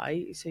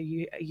apply. So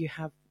you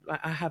have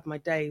I have my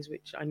days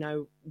which I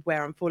know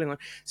where I'm falling on.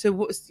 So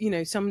what's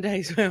some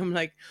days where I'm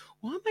like,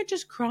 why am I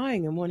just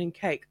crying and wanting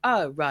cake?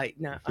 Oh right,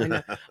 now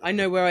I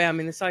know where I am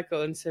in the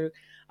cycle, and so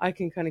I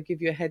can kind of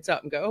give you a heads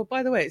up and go, oh,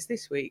 by the way, it's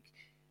this week.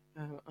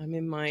 I'm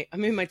in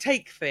my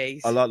take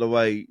phase. I like the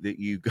way that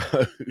you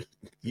go.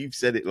 You've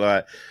said it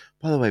like,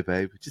 by the way,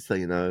 babe, just so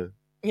you know,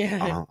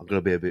 I'm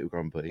gonna be a bit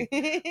grumpy.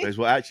 Whereas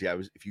what actually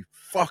happens, if you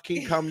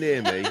fucking come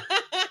near me,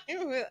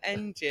 I will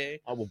end you.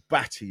 I will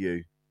batter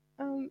you.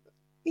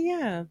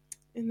 Yeah,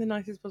 in the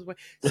nicest possible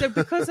way. So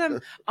because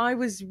I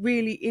was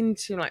really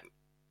into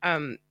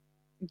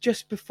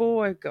just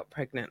before I got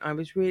pregnant,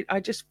 I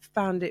just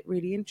found it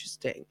really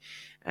interesting,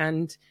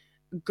 and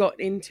got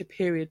into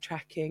period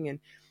tracking and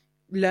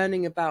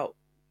learning about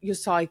your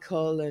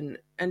cycle and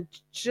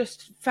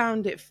just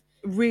found it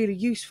really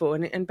useful,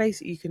 and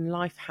basically you can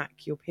life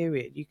hack your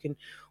period. You can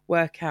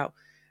work out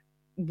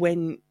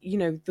when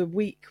the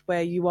week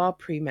where you are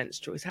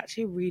premenstrual is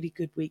actually a really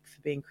good week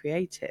for being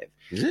creative.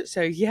 Is it?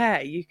 So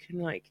yeah, you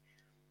can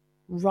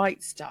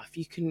write stuff,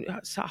 you can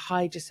sort of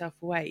hide yourself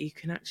away, you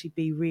can actually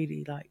be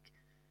really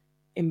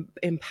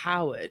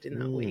empowered in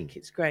that week.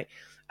 It's great.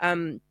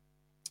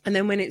 And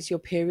then when it's your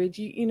period,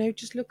 you know,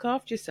 just look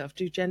after yourself,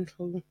 do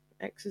gentle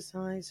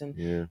exercise and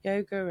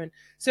yoga, and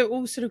so it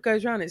all sort of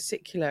goes around. It's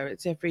circular.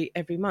 It's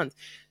every month.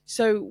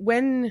 So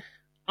when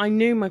I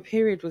knew my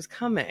period was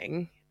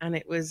coming and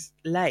it was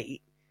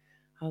late,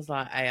 I was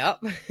like, "Hey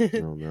up!"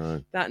 Oh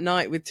no! That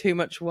night with too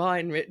much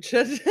wine,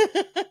 Richard.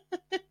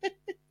 It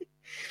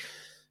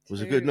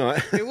was a good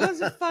night. It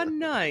was a fun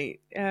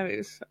night. It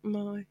was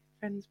my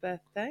friend's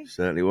birthday.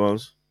 Certainly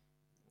was.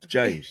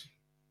 James.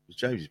 It was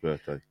James's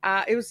birthday.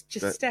 It was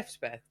just Steph's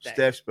birthday.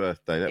 Steph's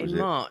birthday. That was in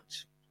it.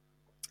 March.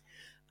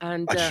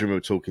 And I just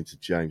remember talking to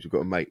James. We've got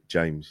a mate,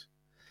 James,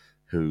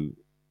 who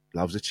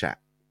loves a chat.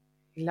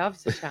 He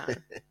loves a chat.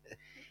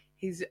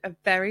 He's a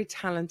very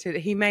talented.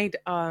 He made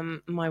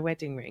my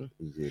wedding ring,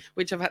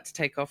 which I've had to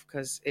take off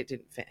because it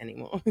didn't fit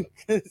anymore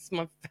because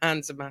my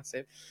hands are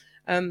massive.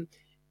 And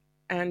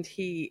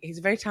he's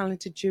a very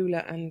talented jeweler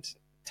and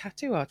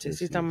tattoo artist.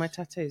 He's done my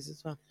tattoos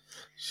as well.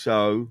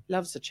 So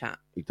loves a chat.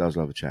 He does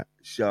love a chat.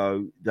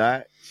 So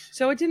I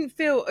didn't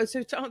feel.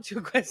 So to answer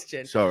your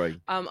question, sorry,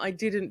 I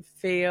didn't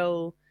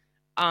feel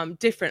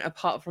different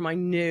apart from I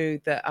knew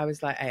that I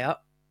was like, hey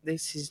up,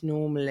 this is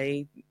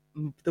normally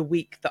the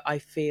week that I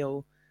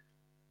feel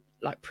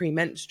like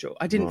premenstrual.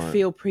 I didn't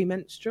feel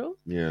premenstrual.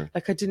 Yeah.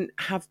 Like I didn't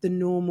have the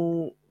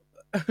normal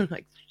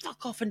like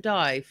fuck off and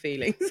die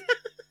feelings.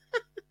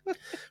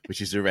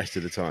 Which is the rest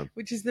of the time.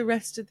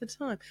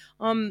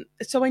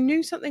 So I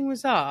knew something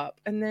was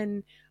up, and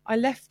then I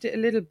left it a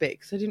little bit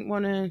because I didn't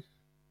want to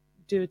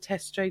do a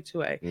test straight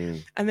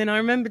away. And then I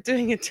remember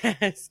doing a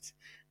test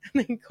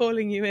and then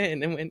calling you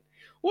in and went,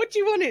 what do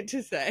you want it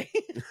to say?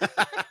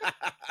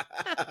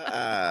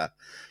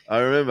 I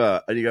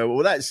remember. And you go,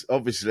 well, that's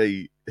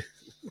obviously...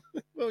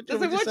 What do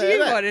you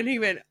want? And he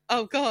went,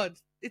 oh, God,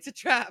 it's a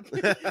trap.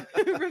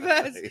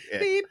 Reverse. Yeah.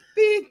 Beep,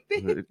 beep,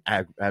 beep.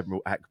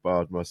 Admiral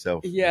Akbar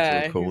myself.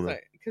 Yeah. Corner.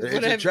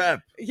 It's a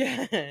trap.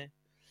 Yeah.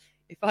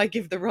 If I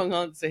give the wrong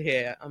answer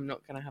here, I'm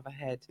not going to have a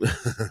head.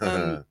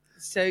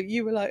 So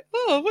you were like,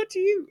 oh, what do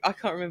you... I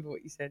can't remember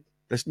what you said.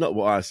 That's not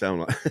what I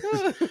sound like.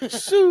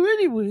 So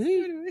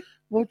anyway,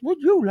 what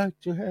would you like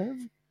to have?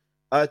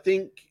 I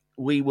think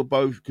we were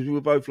both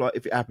like,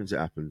 if it happens, it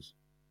happens.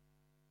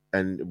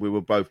 And we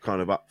were both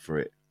kind of up for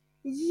it.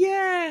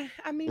 Yeah.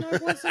 I mean, I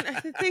wasn't...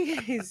 The thing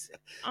is,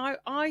 I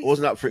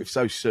wasn't up for it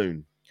so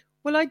soon.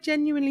 Well, I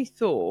genuinely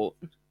thought,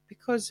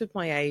 because of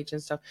my age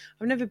and stuff,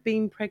 I've never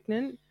been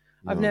pregnant.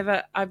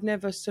 No. I've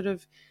never sort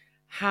of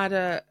had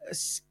a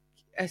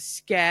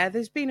scare.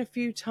 There's been a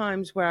few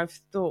times where I've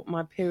thought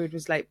my period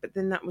was late, but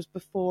then that was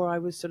before I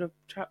was sort of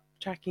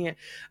tracking it.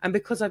 And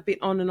because I've been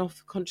on and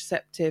off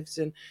contraceptives,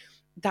 and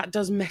that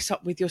does mess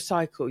up with your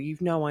cycle.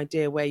 You've no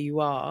idea where you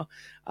are.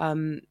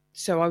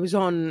 So I was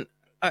on,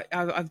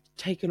 I've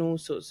taken all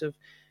sorts of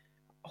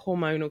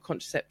hormonal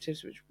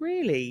contraceptives, which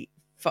really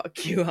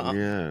fuck you up.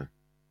 Yeah.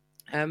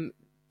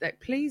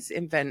 Please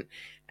invent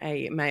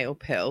a male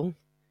pill.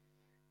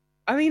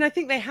 I mean, I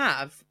think they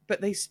have,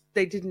 but they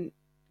didn't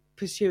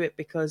pursue it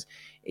because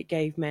it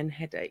gave men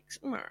headaches.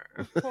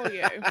 Poor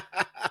you.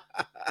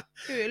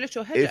 Give you a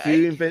little headache. If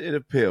you invented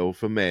a pill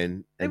for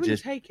men, they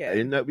wouldn't take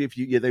it. No,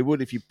 they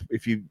would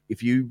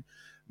if you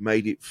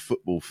made it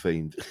football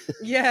themed.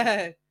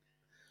 Yeah.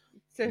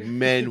 So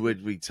men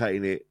would be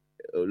taking it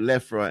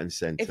left, right, and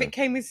centre. If it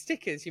came with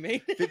stickers, you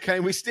mean? If it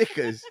came with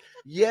stickers,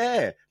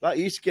 yeah. Like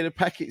you used to get a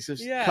packets of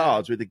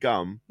cards with the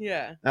gum.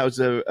 Yeah. That was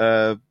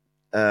a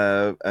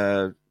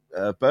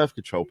birth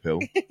control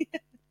pill.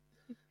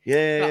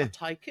 Yeah.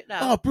 Take it now.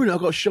 Oh, brilliant!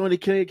 I've got a shiny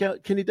Kenny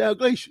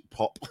Dalglish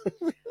pop.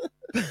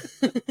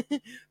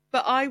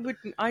 But I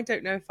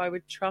don't know if I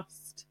would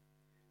trust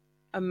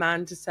a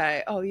man to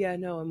say, "Oh yeah,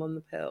 no, I'm on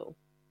the pill."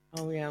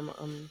 Oh yeah,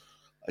 I'm...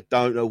 I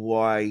don't know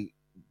why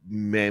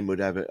men would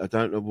have it. I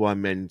don't know why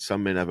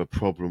some men have a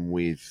problem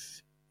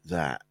with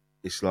that.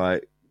 It's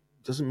like, it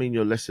doesn't mean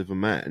you're less of a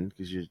man,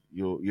 because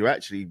you're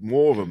actually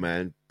more of a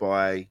man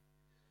by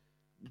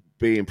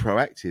being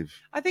proactive.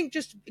 I think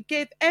just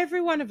give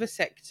everyone a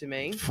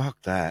vasectomy.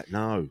 Fuck that,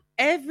 no.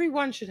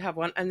 Everyone should have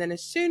one, and then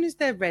as soon as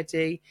they're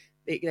ready,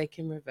 they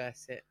can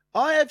reverse it.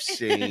 I have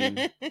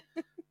seen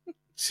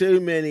too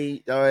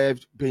many. I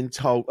have been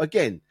told,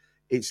 again,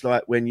 it's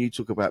like when you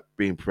talk about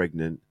being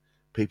pregnant,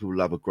 people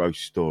love a gross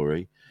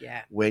story.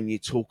 Yeah. When you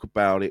talk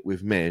about it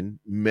with men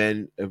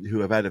who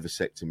have had a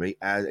vasectomy,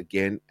 as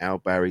again Al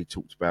Barry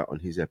talked about on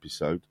his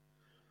episode.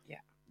 Yeah.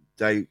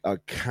 They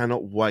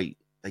cannot wait.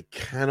 They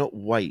cannot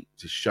wait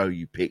to show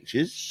you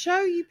pictures.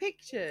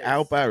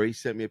 Al Barry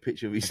sent me a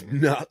picture of his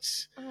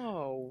nuts.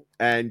 Oh.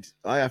 And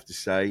I have to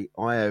say,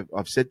 I've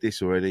said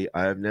this already,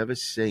 I have never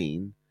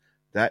seen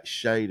that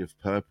shade of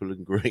purple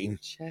and green.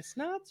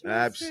 Chestnuts?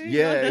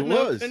 Yeah, it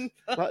was.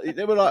 Like,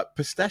 they were like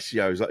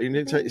pistachios, like you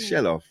didn't take the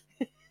shell off.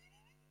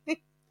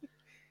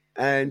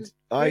 And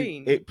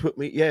it put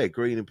me,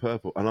 green and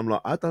purple. And I'm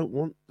like, I don't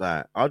want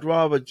that. I'd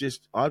rather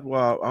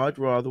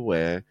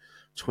wear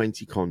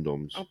 20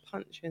 condoms. I'll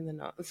punch you in the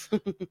nuts.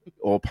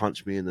 Or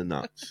punch me in the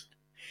nuts.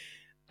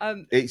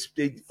 When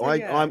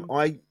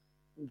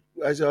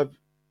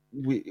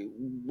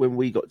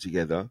we got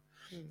together,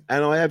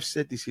 And I have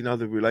said this in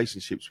other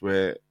relationships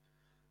where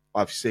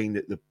I've seen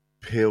that the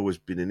pill has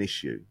been an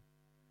issue.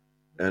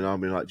 And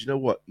I'm like, do you know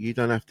what? You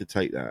don't have to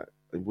take that.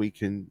 And we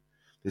can,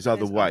 there's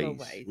other ways.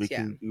 We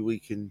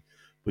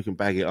can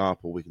bag it up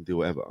or we can do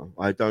whatever.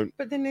 I don't.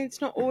 But then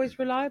it's not always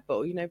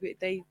reliable, you know. But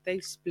they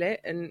split,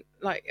 and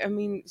like, I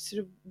mean, sort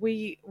of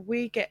we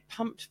get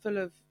pumped full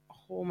of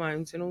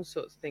hormones and all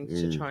sorts of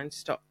things to try and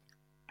stop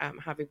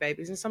having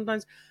babies, and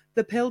sometimes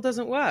the pill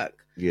doesn't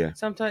work. Yeah.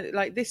 Sometimes,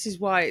 like, this is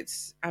why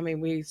it's. I mean,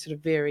 we're sort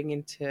of veering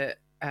into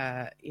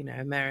you know,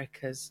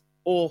 America's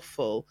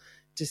awful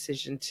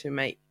decision to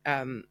make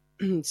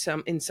in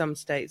some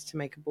states to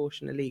make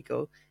abortion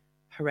illegal.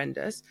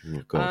 Horrendous.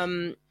 Oh,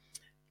 God.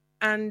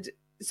 And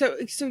so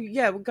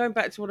yeah, well, going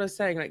back to what I was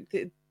saying,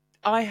 like,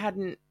 I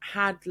hadn't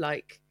had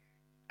like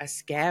a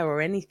scare or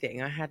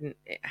anything. I hadn't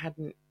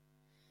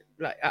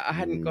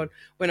gone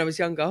when I was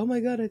younger, oh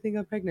my God, I think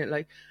I'm pregnant.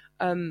 Like,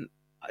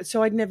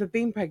 so I'd never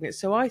been pregnant.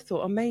 So I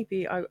thought, oh,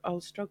 maybe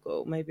I'll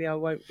struggle. Maybe I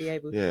won't be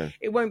able. Yeah.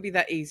 It won't be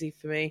that easy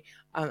for me.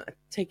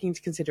 Taking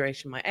into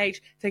consideration my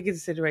age, taking into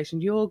consideration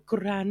your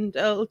grand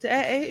old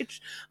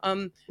age.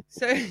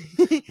 So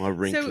my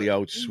wrinkly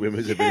old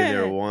swimmers have been in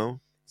there a while.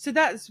 So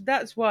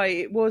that's why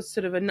it was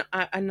sort of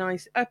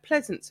a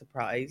pleasant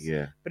surprise.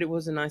 Yeah. But it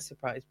was a nice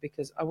surprise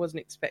because I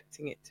wasn't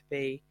expecting it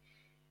to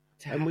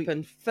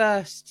happen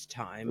first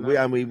time.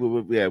 We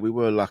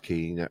were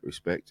lucky in that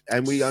respect,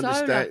 and we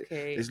understand.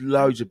 Lucky. There's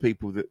loads of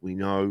people that we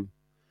know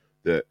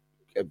that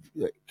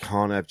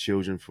can't have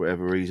children for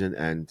whatever reason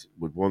and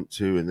would want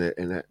to, and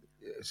that.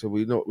 So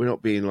we're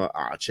not being like,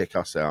 check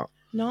us out.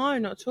 No,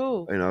 not at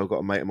all. You know, I've got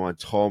a mate of mine,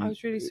 Tom. I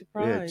was really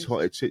surprised. Yeah,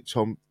 it took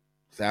Tom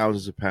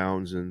thousands of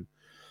pounds and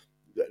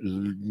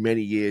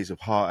many years of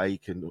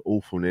heartache and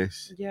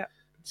awfulness. Yeah.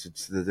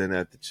 To then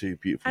have the two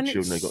beautiful and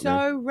children they got now.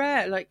 It's so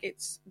rare. Like,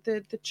 it's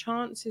the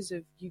chances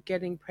of you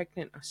getting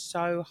pregnant are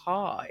so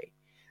high.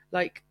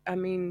 Like, I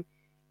mean,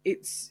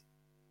 it's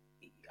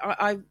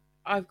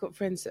I've got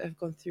friends that have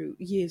gone through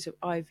years of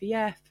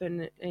IVF,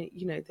 and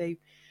you know,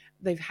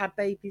 they've had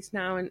babies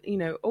now, and you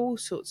know, all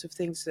sorts of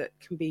things that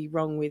can be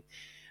wrong with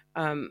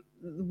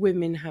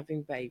women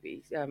having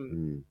babies,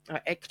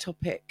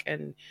 ectopic,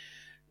 and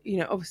you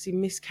know, obviously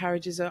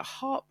miscarriages are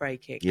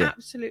heartbreaking,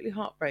 absolutely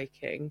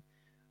heartbreaking.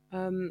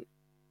 You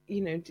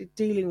know,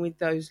 dealing with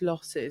those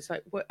losses,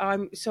 like,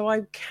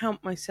 I count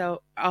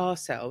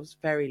ourselves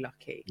very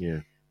lucky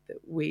that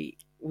we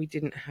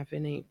didn't have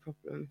any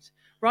problems.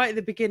 Right at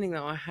the beginning,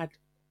 though, I had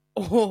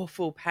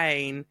awful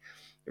pain,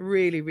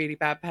 really, really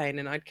bad pain,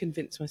 and I'd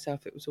convinced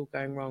myself it was all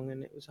going wrong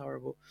and it was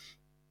horrible.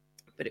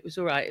 But it was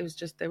all right. It was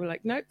just, they were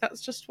like, nope,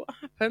 that's just what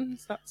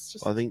happens. That's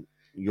just. I think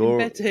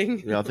I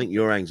think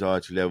your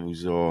anxiety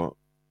levels are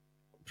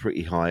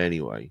pretty high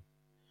anyway.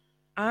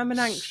 I'm an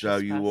anxious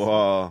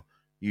person.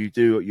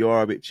 You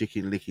are a bit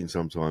chicken licking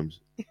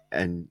sometimes,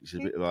 and it's a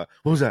bit like,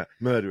 what was that?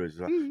 Murderers?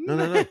 Like,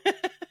 no.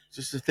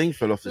 Just a thing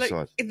fell off the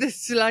side. The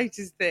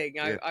slightest thing.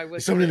 I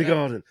was. Someone in the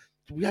garden.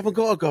 We haven't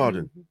got a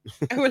garden.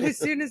 Well, as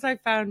soon as I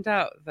found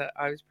out that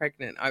I was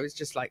pregnant, I was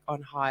just like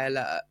on high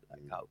alert.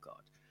 Like, oh God.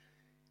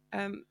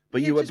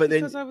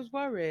 Because I was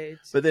worried.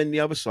 But then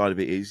the other side of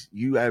it is,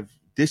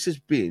 this has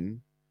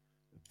been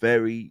a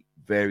very,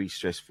 very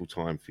stressful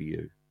time for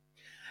you.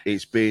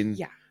 It's been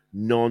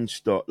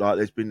non-stop. Like,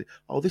 there's been,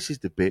 this is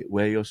the bit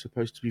where you're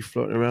supposed to be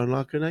floating around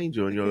like an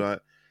angel, and you're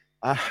like,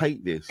 I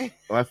hate this.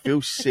 I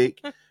feel sick.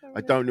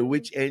 I don't know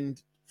which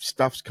end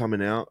stuff's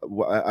coming out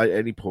at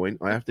any point.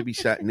 I have to be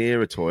sat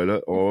near a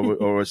toilet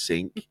or a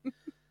sink.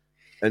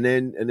 And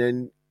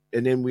then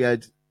we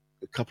had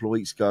a couple of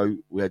weeks ago,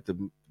 we had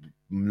the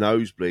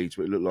nosebleeds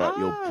where it looked like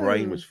your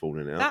brain was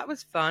falling out. That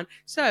was fun.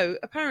 So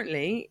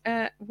apparently,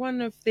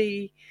 one of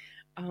the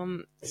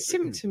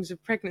symptoms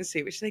of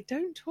pregnancy, which they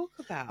don't talk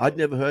about. I'd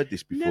never heard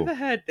this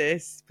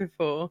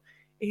before.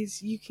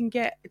 Is you can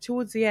get,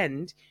 towards the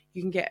end,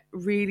 you can get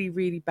really,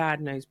 really bad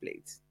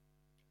nosebleeds.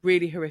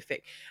 Really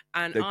horrific.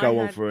 And they go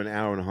on for an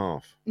hour and a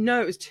half.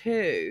 No, it was 2.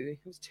 It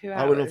was 2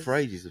 hours. I went on for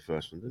ages, the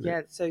first one, didn't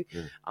it? So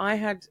I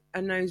had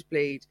a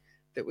nosebleed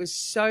that was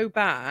so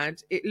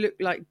bad, it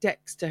looked like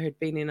Dexter had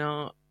been in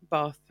our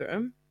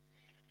bathroom.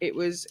 It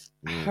was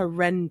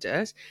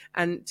horrendous,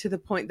 and to the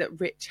point that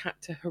Rich had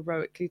to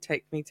heroically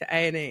take me to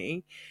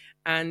A&E,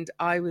 and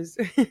I was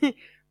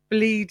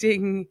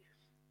bleeding.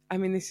 I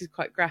mean, this is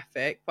quite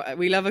graphic, but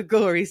we love a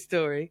gory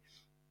story.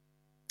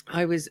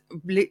 I was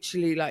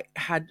literally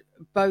had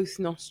both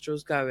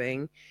nostrils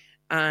going,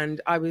 and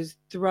I was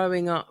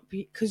throwing up,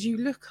 because you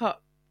look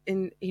up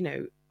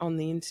on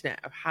the internet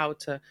of how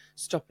to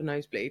stop a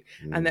nosebleed,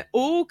 and they're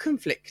all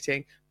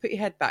conflicting. Put your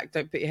head back,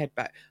 don't put your head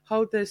back,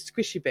 hold the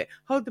squishy bit,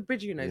 hold the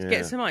bridge of your nose,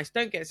 get some ice,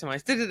 don't get some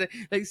ice,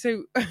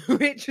 so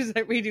Rich was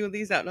reading all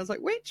these out, and I was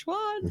like, which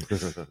one?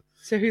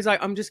 So he was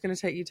like, I'm just going to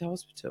take you to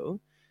hospital.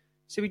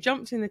 So we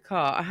jumped in the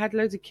car. I had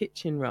loads of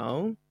kitchen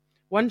roll.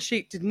 One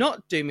sheet did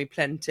not do me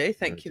plenty,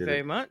 thank you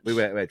very much. We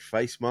had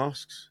face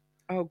masks.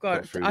 Oh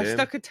God, I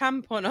stuck a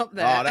tampon up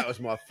there. Oh, that was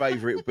my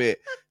favourite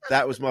bit.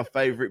 That was my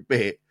favourite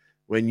bit.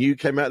 When you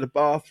came out of the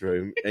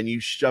bathroom and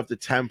you shoved a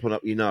tampon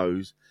up your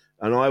nose,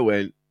 and I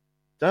went,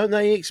 don't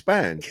they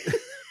expand?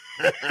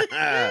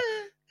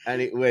 And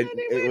it went.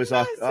 It was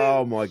like, massive.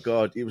 oh my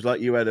god! It was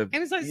like you had a. It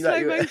was like you slow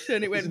know,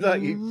 motion. It went.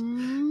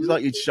 It's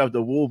like you'd shoved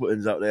the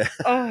Warburtons up there.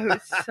 Oh,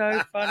 it's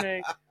so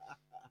funny.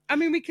 I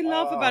mean, we can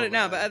laugh about it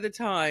now, but at the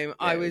time,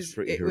 Yeah, it was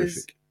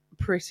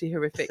pretty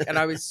horrific, and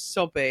I was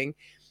sobbing.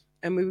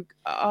 And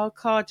our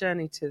car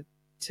journey to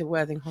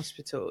Worthing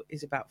Hospital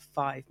is about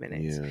 5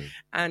 minutes,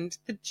 and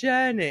the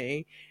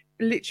journey,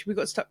 literally, we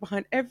got stuck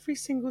behind every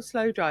single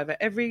slow driver,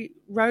 every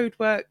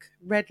roadwork,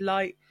 red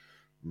light.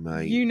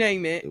 Mate, you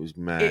name it. It was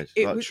mad.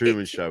 Like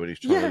Truman Show when he's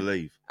trying to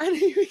leave. And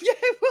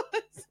it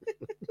was.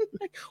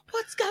 Like,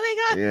 what's going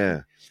on?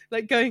 Yeah.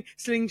 Like going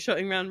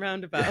slingshotting round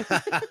roundabouts.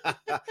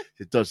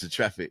 To dodge the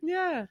traffic.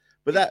 Yeah.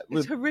 But that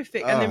was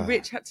horrific. And then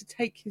Rich had to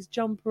take his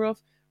jumper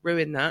off.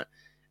 Ruin that.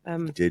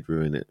 Did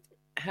ruin it.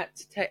 Had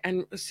to take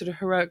and sort of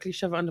heroically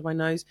shove it under my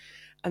nose.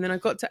 And then I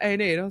got to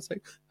A&E and I was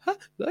like,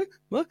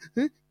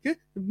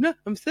 no,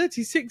 I'm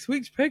 36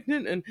 weeks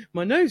pregnant and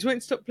my nose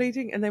won't stop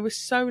bleeding. And they were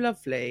so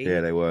lovely. Yeah,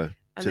 they were.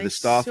 And to the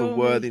staff of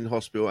Worthing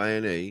Hospital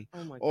A&E,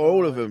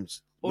 all of them,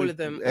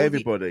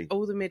 everybody,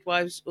 all the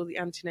midwives, all the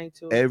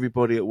antenatal,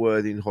 everybody at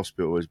Worthing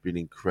Hospital has been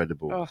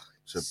incredible. Oh,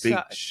 so big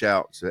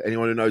shout to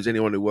anyone who knows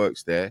anyone who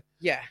works there.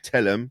 Yeah,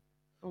 tell them.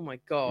 Oh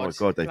my god,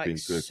 they've been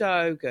good,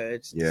 so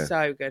good,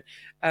 so good.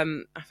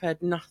 I've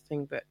heard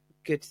nothing but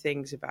good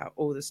things about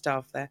all the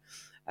staff there,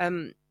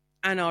 and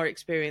our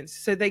experience.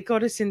 So they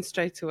got us in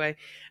straight away,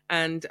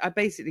 and I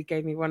basically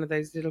gave me one of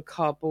those little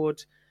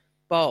cardboard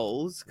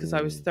bowls because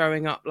I was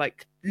throwing up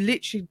like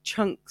literally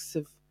chunks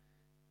of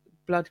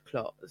blood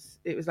clots.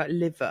 It was like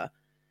liver.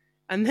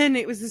 And then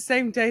it was the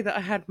same day that I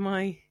had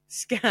my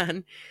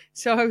scan,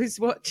 so I was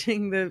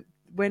watching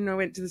when I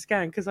went to the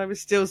scan because I was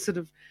still sort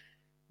of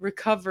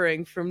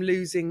recovering from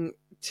losing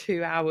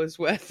 2 hours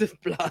worth of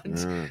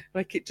blood.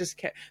 Like it just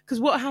kept,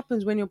 because what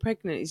happens when you're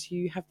pregnant is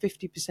you have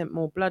 50%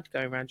 more blood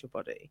going around your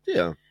body,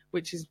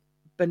 which is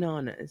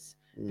bananas.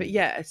 But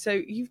yeah, so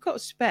you've got a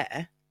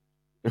spare.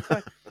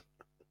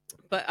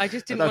 But I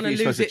just didn't want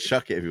to lose it.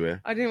 Chuck it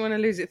everywhere. I didn't want to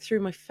lose it through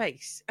my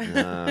face.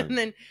 No. And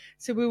then,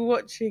 so we were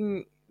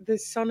watching the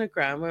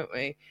sonogram, weren't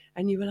we?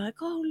 And you were like,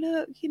 "Oh,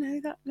 look,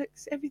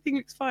 everything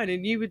looks fine."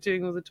 And you were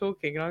doing all the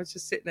talking, and I was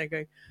just sitting there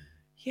going,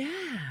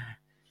 "Yeah,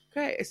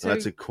 great." So I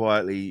had to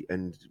quietly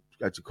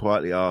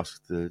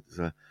ask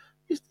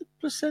is the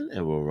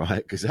placenta all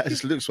right? Because that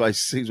just looks like it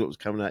seems what was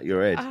coming out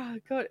your head. Oh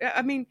God,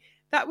 I mean,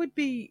 that would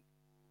be.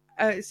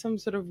 Some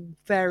sort of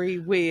very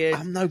weird.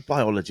 I'm no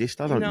biologist.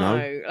 I don't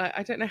know.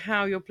 I don't know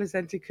how your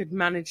placenta could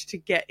manage to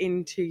get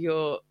into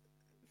your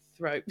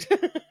throat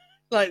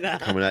like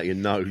that. Coming out your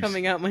nose.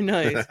 Coming out my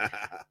nose.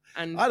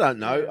 And I don't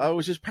know. I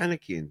was just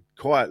panicking.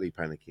 Quietly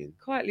panicking.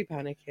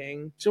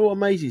 So what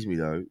amazes me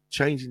though,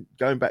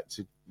 going back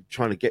to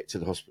trying to get to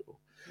the hospital.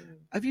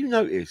 Have you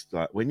noticed,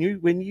 like, when you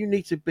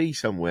need to be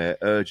somewhere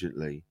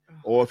urgently,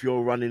 or if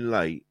you're running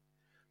late,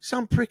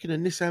 some prick in a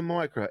Nissan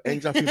Micra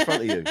ends up in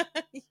front of you.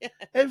 Yeah.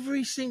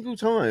 Every single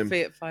time.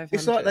 Fiat 500.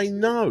 It's like they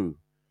know.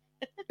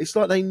 It's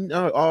like they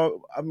know.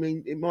 Oh, I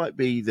mean, it might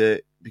be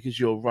that because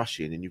you're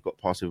rushing and you've got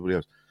past everybody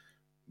else,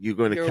 you're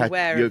going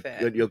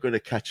to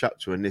catch up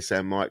to a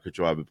Nissan Micra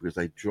driver because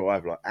they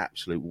drive like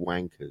absolute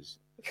wankers.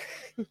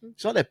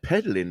 It's like they're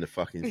peddling the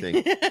fucking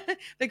thing.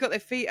 They got their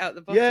feet out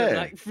the bottom.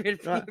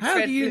 Like,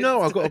 how do you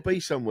know I've got to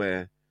be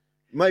somewhere?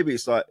 Maybe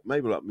it's like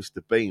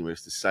Mr. Bean, where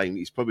it's the same.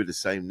 It's probably the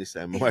same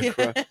Nissan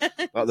Micra,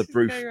 like the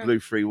blue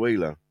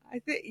freewheeler. I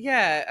think,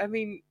 yeah. I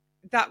mean,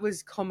 that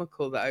was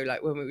comical though.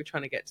 Like when we were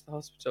trying to get to the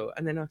hospital,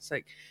 and then I was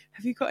like,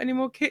 "Have you got any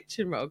more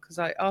kitchen roll?" Because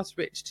I asked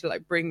Rich to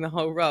like bring the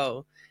whole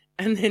roll,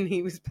 and then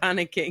he was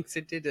panicking,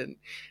 so didn't.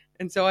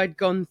 And so I'd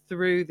gone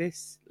through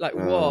this like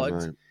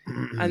wad,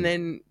 and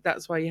then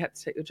that's why you had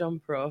to take your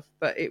jumper off.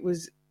 But it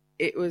was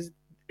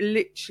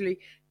literally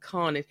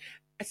carnage.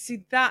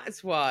 See,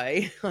 that's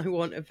why I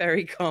want a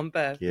very calm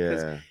birth.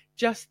 Because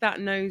just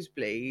that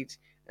nosebleed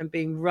and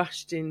being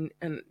rushed in,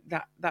 and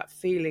that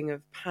feeling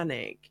of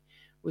panic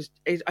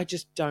I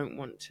just don't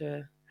want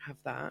to have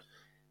that.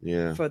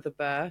 Yeah. For the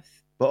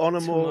birth. But on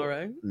a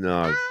tomorrow.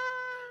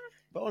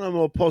 But on a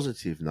more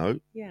positive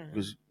note. Yeah.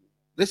 Because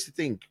that's the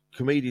thing,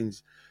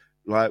 comedians,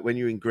 like when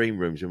you're in green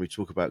rooms and we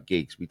talk about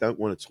gigs, we don't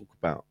want to talk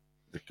about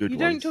the good ones. You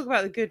don't talk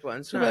about the good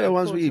ones. Talk about the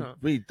ones where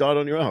you died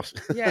on your ass.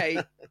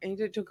 Yeah, and you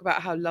don't talk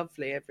about how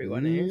lovely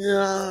everyone is.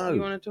 No. You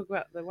want to talk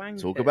about the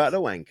wankers. Talk about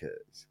the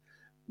wankers.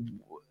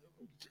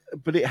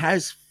 But there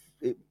has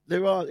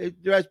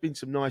been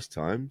some nice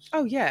times.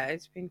 Oh yeah,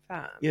 it's been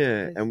fun.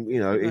 Yeah, and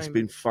it's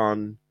been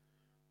fun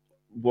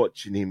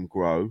watching him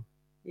grow.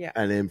 Yeah.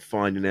 And then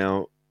finding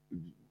out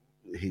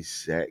his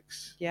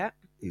sex. Yeah.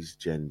 His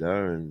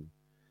gender and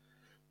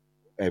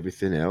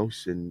everything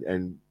else, and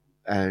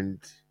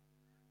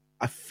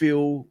I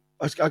feel,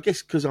 I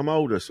guess because I'm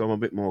older, so I'm a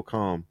bit more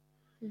calm.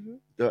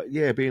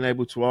 Mm-hmm. Being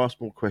able to ask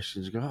more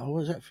questions and go, "Oh, what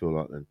does that feel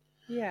like then?"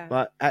 Yeah.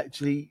 But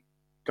actually,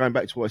 going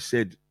back to what I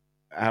said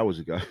hours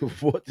ago,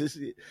 what does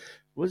it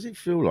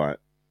feel like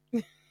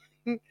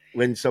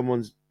when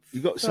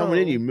you've got someone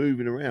in you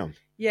moving around?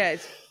 Yeah,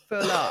 it's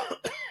full up,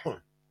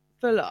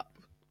 full up.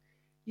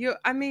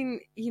 I mean,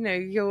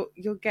 you'll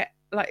get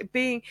like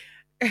being.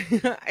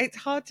 It's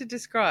hard to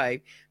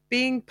describe.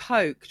 Being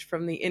poked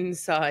from the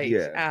inside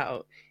Yeah.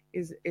 out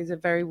is a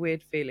very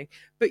weird feeling.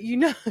 But you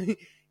know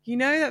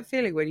that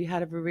feeling when you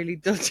had a really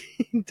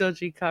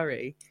dodgy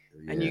curry,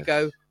 and you Yes.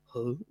 go,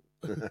 huh?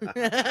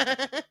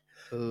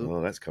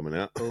 Oh, that's coming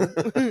out.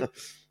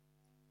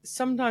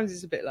 Sometimes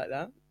it's a bit like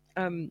that.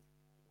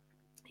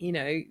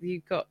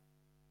 You've got.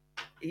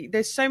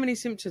 There's so many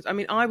symptoms. I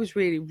mean, I was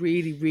really,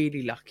 really,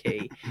 really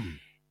lucky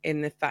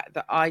in the fact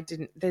that I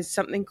didn't. There's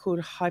something called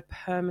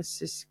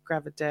hypermesis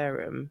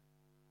gravidarum.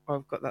 Oh,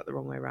 I've got that the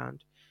wrong way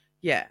around.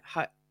 Yeah,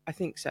 I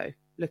think so.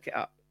 Look it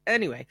up.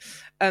 Anyway,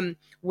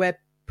 where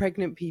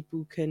pregnant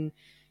people can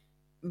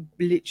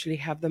literally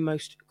have the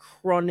most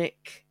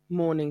chronic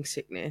morning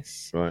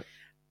sickness. Right.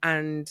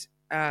 And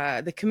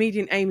the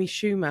comedian Amy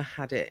Schumer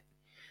had it.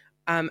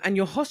 And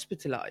you're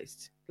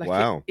hospitalized. Like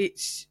wow.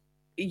 It's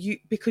you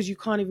because you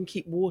can't even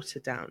keep water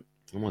down.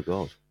 Oh my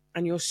God.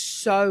 And you're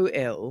so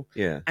ill.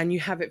 Yeah. And you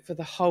have it for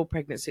the whole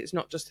pregnancy. It's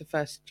not just the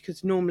first,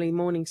 because normally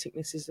morning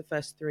sickness is the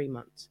first 3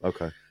 months.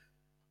 Okay.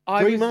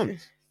 3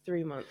 months?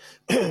 3 months.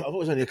 I thought it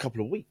was only a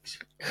couple of weeks.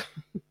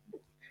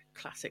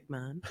 Classic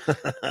man.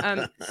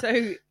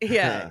 So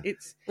yeah,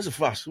 it's what's a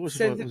fuss? What's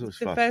so the the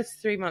fuss?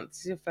 first 3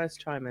 months is your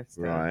first trimester,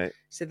 Right?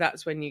 So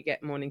that's when you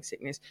get morning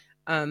sickness,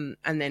 and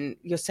then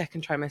your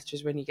second trimester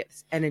is when you get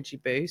this energy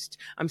boost.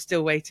 I'm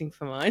still waiting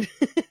for mine,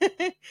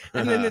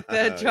 and then the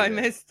third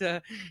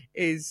trimester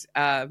is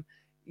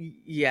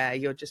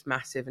you're just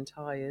massive and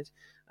tired,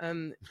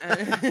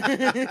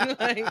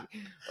 like,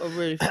 or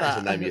really fat. That's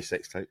the name of your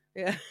sex tape.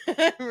 Yeah,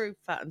 really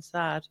fat and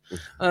sad,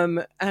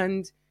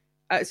 and.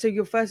 So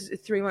your first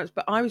 3 months,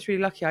 but I was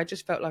really lucky. I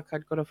just felt like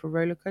I'd got off a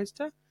roller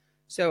coaster,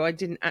 so I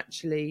didn't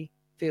actually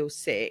feel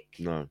sick.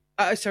 No.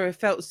 Sorry, I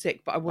felt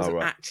sick, but I wasn't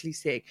right. actually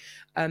sick.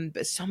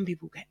 But some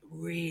people get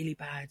really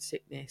bad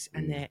sickness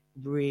and they're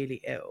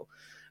really ill.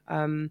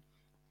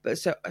 But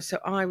so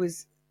I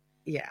was,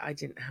 I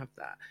didn't have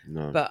that.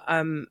 No. But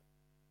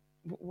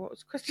what was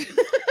the question?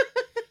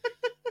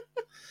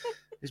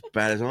 As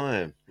bad as I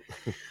am.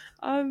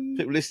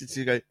 People listen to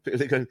you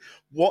going,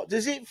 what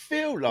does it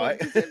feel like?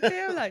 What does it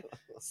feel like?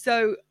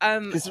 So,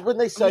 because when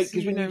they say,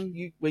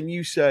 when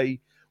you say,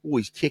 oh,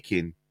 he's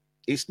kicking,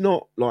 it's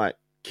not like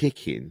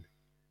kicking.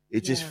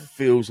 It just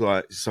feels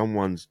like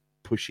someone's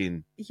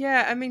pushing.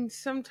 Yeah, I mean,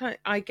 sometimes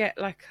I get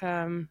like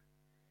when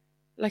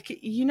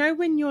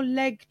your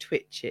leg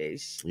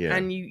twitches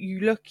and you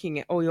looking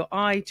at, or your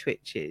eye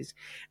twitches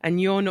and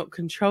you're not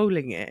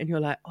controlling it and you're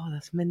like, oh,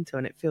 that's mental,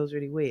 and it feels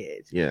really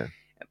weird. Yeah.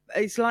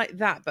 It's like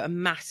that, but a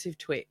massive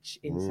twitch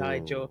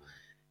inside your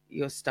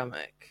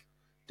stomach.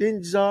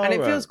 Didn't Zara? And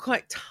it feels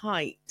quite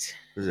tight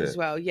as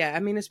well. Yeah, I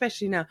mean,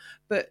 especially now.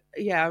 But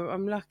yeah,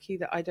 I'm lucky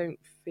that I don't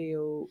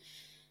feel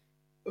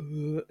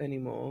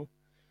anymore.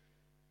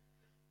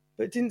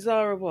 But didn't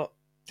Zara what?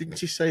 Didn't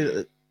you say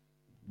that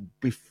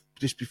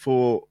just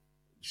before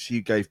she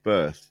gave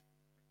birth,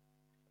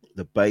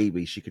 the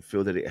baby, she could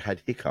feel that it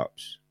had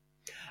hiccups?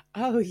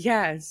 Oh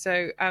yeah.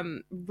 So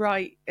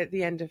right at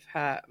the end of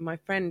my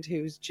friend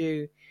who's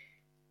due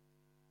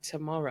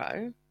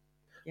tomorrow.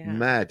 Yeah.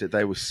 Mad that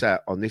they were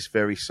sat on this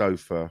very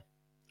sofa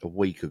a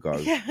week ago.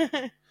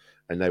 Yeah.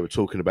 And they were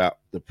talking about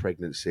the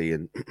pregnancy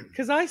and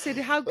because I said,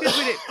 how good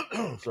would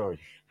it sorry.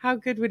 How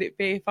good would it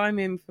be if I'm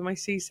in for my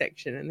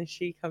C-section and then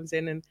she comes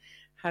in and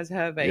has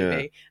her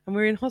baby and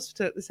we're in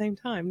hospital at the same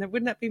time?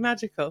 Wouldn't that be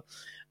magical?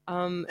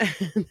 And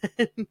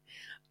then,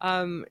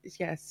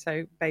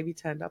 so baby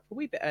turned up a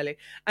wee bit early,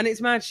 and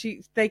it's mad.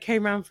 They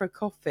came round for a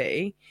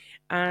coffee,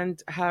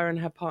 and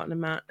her partner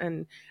Matt,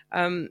 and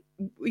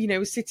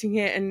was sitting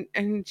here,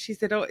 and she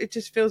said, "Oh, it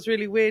just feels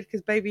really weird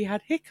because baby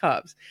had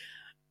hiccups."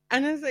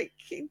 And I was like,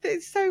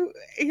 it's so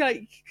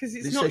like because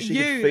it's not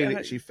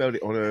you. She felt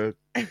it on her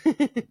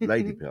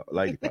lady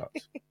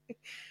parts.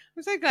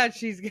 I'm so glad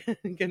she's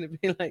going to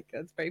be like,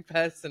 that's very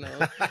personal.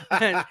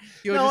 And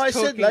you're no, just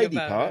I said lady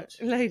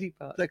parts. Lady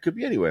parts. That could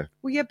be anywhere.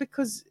 Well, yeah,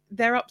 because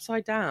they're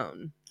upside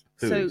down.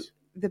 Who is?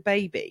 The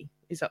baby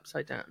is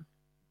upside down.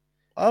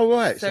 Oh,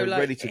 right. So like,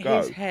 ready to go.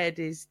 His head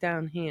is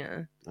down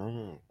here.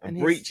 Oh. And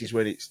breech is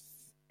when it's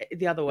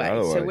the other way.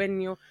 So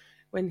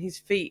when his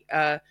feet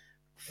are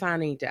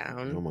fanny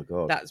down. Oh my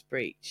God. That's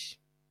breech.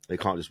 They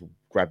can't just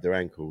grab their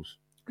ankles.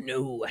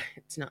 No,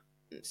 it's not.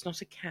 It's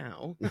not a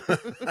cow.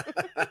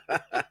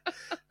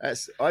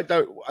 I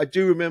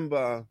don't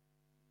remember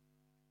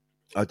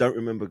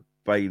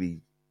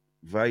Bailey.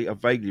 I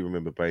vaguely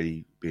remember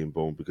Bailey being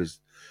born because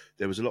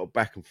there was a lot of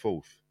back and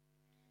forth.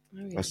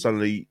 Oh, yeah.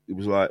 Suddenly it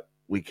was like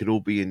we could all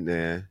be in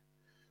there.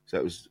 So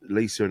it was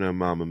Lisa and her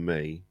mum and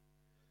me.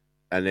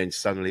 And then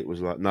suddenly it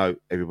was like, no,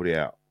 everybody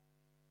out.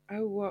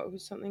 Oh, what? It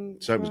was something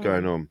was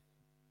going on.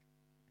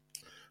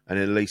 And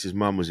then Lisa's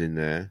mum was in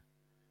there.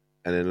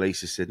 And then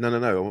Lisa said, no,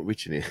 I want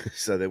Rich in here.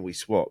 So then we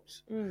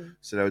swapped. Mm.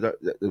 So there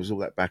was all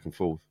that back and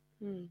forth.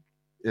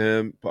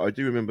 Mm. But I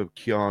do remember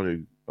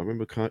Keanu. I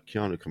remember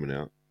Keanu coming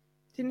out.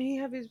 Didn't he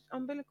have his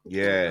umbilical cord?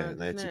 Yeah,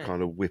 and they had to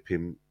kind of whip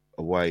him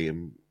away.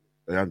 And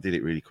they undid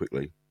it really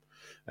quickly.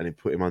 And then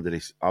put him under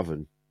this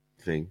oven.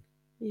 thing,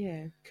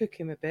 Yeah, cook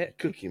him a bit.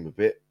 cook him a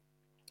bit.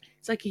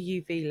 It's like a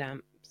UV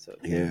lamp sort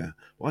of thing. Yeah.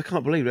 Well, I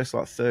can't believe that's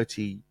like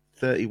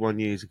 31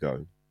 years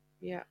ago.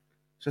 Yeah.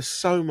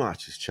 So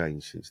much has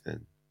changed since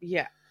then.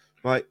 Yeah.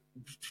 Like,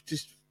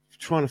 just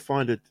trying to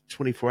find a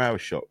 24-hour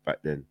shop back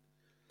then.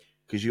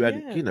 Because you had,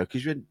 Yeah.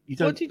 because you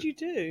don't. What did you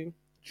do?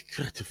 You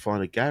had to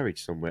find a garage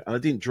somewhere. And I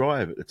didn't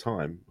drive at the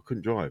time. I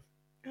couldn't drive.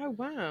 Oh,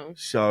 wow.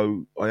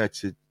 So I had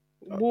to.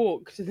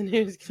 Walk to the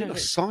nearest I think I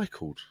garage.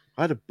 cycled.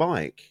 I had a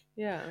bike.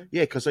 Yeah.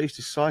 Yeah, because I used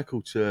to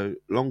cycle to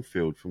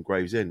Longfield from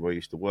Gravesend where I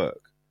used to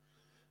work.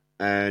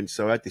 And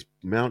so I had this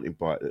mountain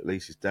bike that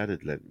Lisa's dad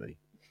had lent me.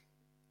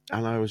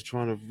 And I was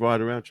trying to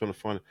ride around trying to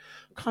find.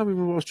 I can't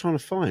remember what I was trying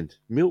to find.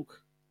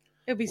 Milk?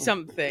 It'll be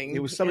something.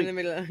 It was something. In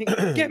the middle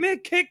of, get me a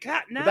Kit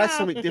Kat now. But that's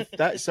something different.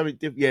 That's something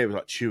different. Yeah, it was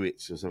like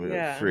Chewits or something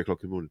Yeah. at 3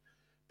 o'clock in the morning.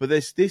 But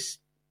there's this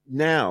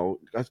now,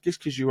 I guess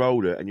because you're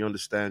older and you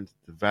understand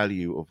the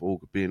value of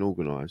being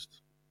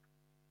organised,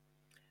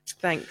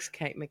 Thanks,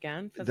 Kate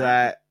McGann, for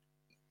that.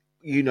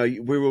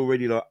 that, we're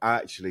already like,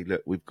 actually,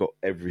 look, we've got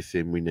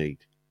everything we need.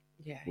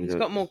 Yeah, We he's don't-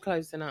 got more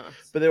clothes than us.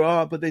 But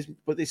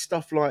there's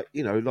stuff like,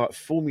 like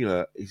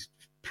formula is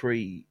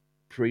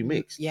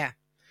pre-mixed. Yeah.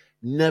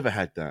 Never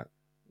had that.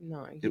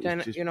 No, It you was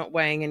don't. just- You're not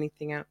weighing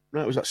anything out.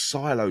 No, it was like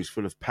silos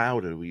full of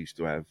powder we used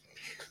to have.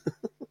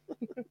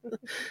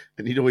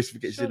 And you'd always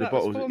forget Sure, to do the that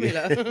was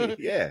bottles. formula.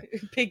 Yeah.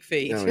 Pig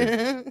feet. Oh,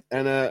 yeah.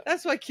 And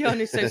That's why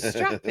Keanu's so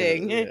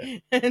strapping. Yeah.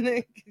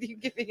 And you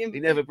giving him. he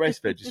never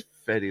breastfed, just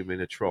fed him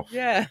in a trough.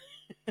 Yeah.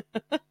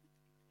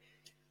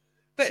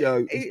 But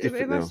So, it's it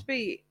different must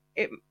be.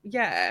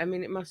 Yeah. I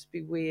mean, it must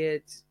be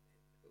weird.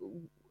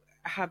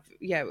 I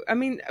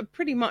mean,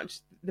 pretty much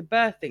the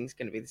birth thing's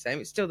going to be the same.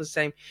 It's still the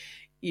same.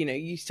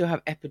 You still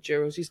have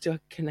epidurals. You still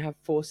can have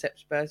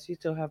forceps births. You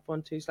still have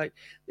 1-2s. Like,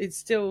 it's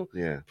still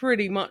Yeah.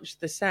 pretty much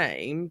the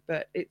same,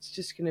 but it's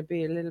just going to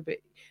be a little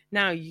bit.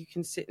 Now you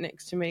can sit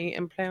next to me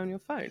and play on your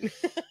phone. You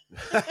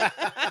can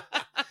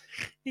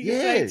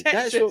Yeah, play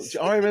that's Tetris.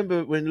 what I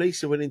remember when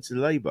Lisa went into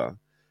labour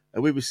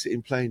and we were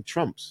sitting playing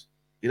trumps.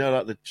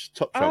 Like the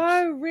top trumps.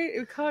 Oh,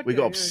 really? Card We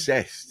got game.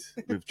 obsessed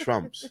with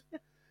trumps.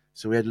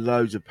 So we had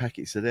loads of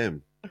packets of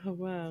them. Oh,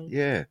 wow.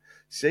 Yeah.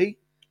 See?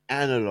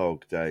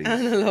 Analog days.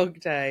 Analog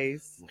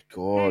days. Oh, my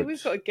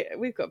God. Hey,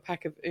 we've got a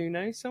pack of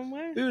Uno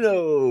somewhere.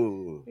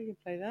 Uno. We can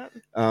play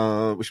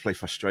that. We should play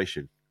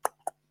Frustration.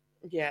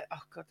 Yeah. Oh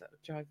God, that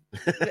would drive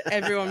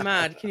everyone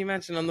mad. Can you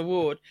imagine on the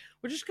ward?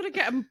 We're just gonna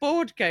get a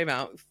board game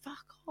out.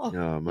 Fuck off.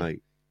 Oh,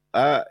 mate.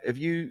 Have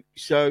you...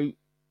 So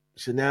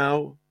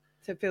now...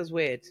 So it feels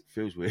weird.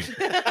 Feels weird.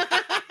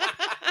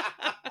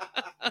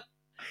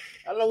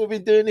 How long have we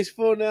been doing this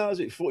for now? Is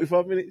it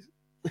 45 minutes?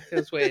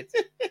 Feels weird.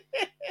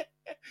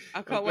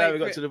 I can't glad we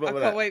wait. got to the bottom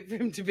of I can't that. wait for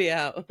him to be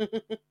out.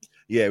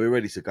 Yeah, we're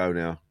ready to go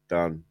now.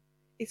 Done.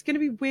 It's going to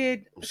be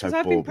weird I'm so because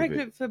I've bored been with it.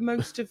 pregnant for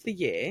most of the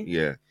year,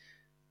 Yeah.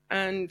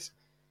 and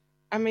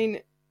I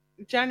mean,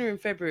 January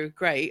and February were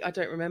great. I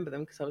don't remember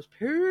them because I was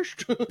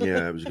pissed.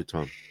 Yeah, it was a good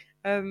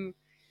time.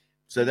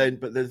 So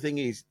But the thing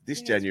is, this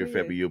Yeah, it's January, weird.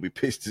 February, you'll be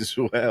pissed as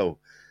well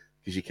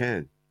because you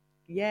can.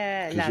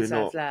 yeah, 'Cause lads, you're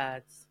not-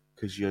 lads.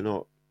 Because we're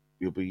not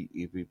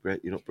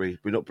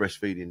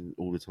breastfeeding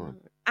all the time.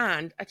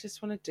 And I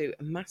just want to do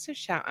a massive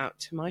shout out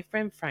to my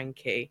friend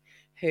Frankie,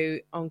 who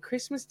on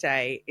Christmas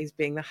Day is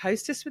being the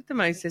hostess with the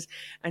mostest,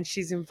 and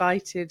she's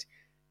invited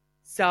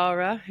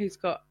Zara, who's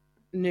got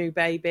a new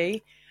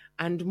baby,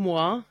 and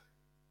moi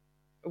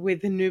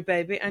with the new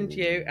baby, and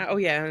you. Oh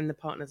yeah, and the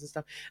partners and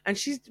stuff. And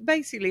she's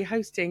basically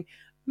hosting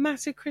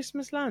massive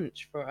Christmas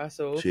lunch for us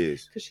all.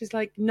 Cheers. Because she's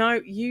like, no,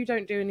 you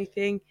don't do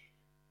anything.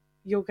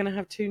 You're going to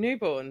have 2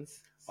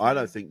 newborns. I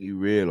don't think you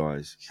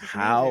realise She's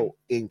how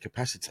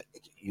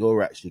incapacitated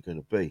you're actually going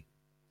to be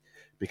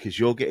because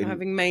you're getting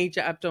having major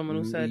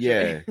abdominal surgery.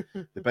 Yeah,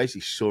 they're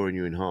basically sawing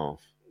you in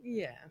half,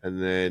 Yeah.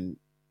 and then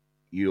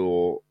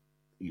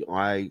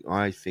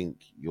I think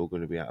you're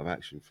going to be out of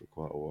action for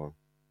quite a while.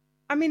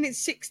 I mean, it's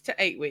 6 to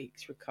 8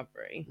 weeks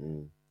recovery.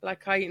 Mm.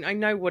 Like I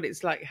know what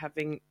it's like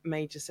having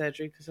major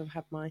surgery because of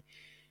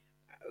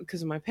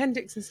my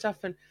appendix and stuff,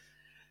 and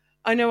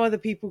I know other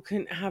people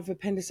can have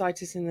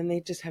appendicitis and then they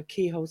just have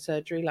keyhole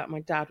surgery. Like my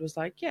dad was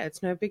like, yeah,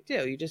 it's no big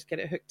deal. You just get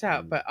it hooked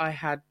out. But I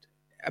had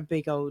a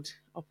big old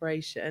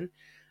operation.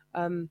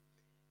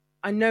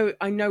 I know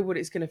what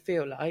it's going to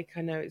feel like.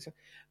 I know it's,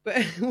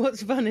 but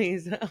what's funny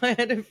is that I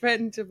had a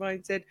friend of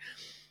mine said,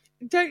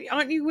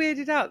 aren't you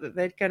weirded out that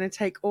they're going to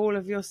take all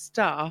of your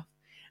stuff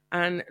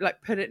and like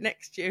put it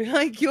next to you,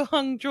 like you're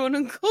hung, drawn,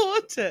 and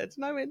quartered?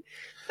 And I went,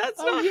 that's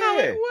Oh, not how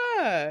it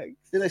yeah. works.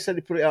 Then they said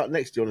they put it out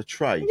next to you on a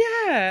tray.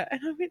 Yeah, and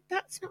I went,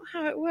 that's not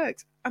how it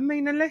works. I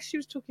mean, unless she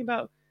was talking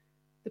about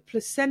the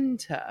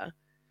placenta,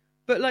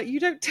 but like you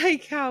don't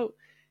take out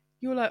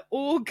your like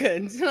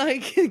organs,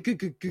 like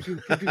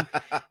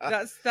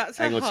that's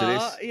Hang her on to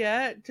heart. this.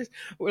 Yeah, just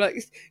or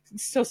like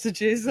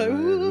sausages, like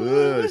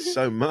Ugh,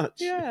 so much.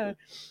 yeah,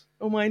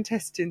 or my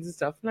intestines and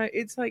stuff. No,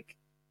 it's like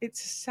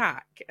it's a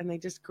sack, and they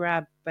just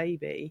grab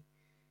baby.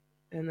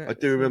 And I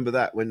do remember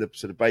that when the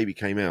baby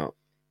came out.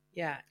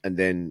 Yeah. And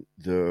then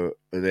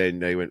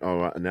they went, all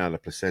right, and now the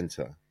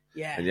placenta.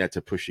 Yeah. And you had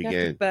to push You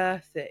again. have to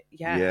birth it.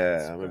 Yeah.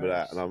 Yeah, I remember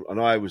that.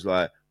 And I was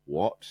like,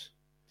 what?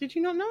 Did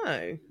you not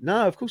know?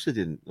 No, of course I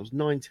didn't. I was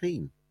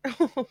 19.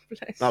 Oh,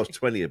 bless No, I was you.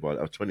 20 by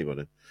I was 20 by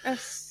then. A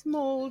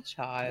small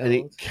child. And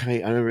it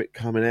came, I remember it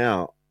coming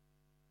out.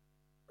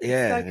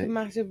 Yeah. It's like a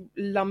massive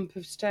lump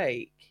of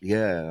steak.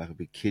 Yeah, like a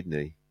big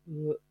kidney.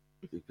 Ugh.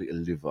 Big bit of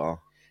liver.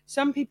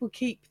 Some people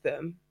keep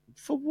them.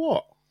 For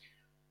what?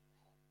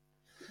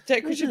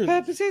 Decorative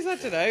purposes? I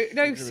don't know.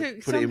 No, so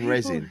Put some it in people,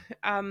 resin.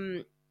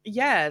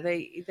 Yeah,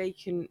 they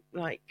can,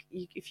 like,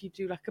 if you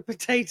do like a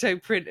potato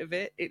print of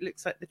it, it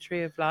looks like the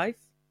tree of life.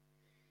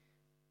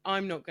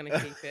 I'm not going to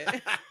keep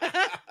it.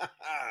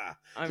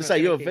 To say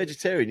you're a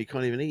vegetarian, you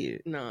can't even eat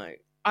it. No.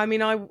 I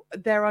mean,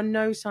 there are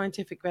no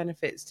scientific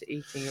benefits to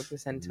eating your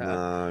placenta.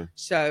 No.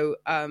 So,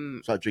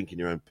 it's like drinking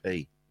your own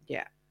pee.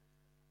 Yeah.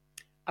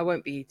 I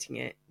won't be eating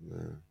it.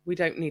 No. We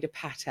don't need a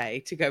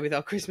pate to go with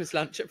our Christmas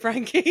lunch at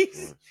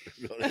Frankie's.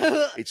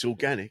 It's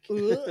organic.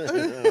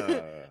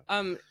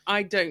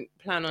 I don't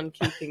plan on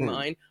keeping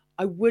mine.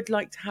 I would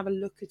like to have a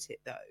look at it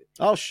though.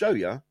 I'll show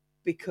you.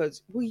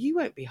 Because, well, you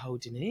won't be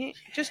holding it.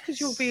 Just because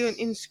you'll be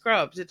in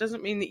scrubs, it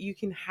doesn't mean that you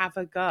can have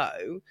a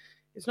go.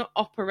 It's not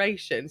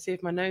operation. See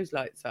if my nose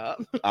lights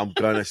up. I'm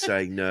going to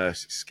say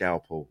nurse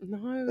scalpel. No.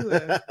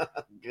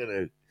 I'm going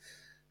to.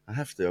 I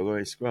have to. I'll go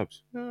in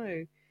scrubs.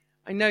 No.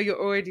 I know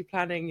you're already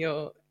planning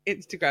your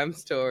Instagram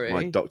story.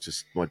 My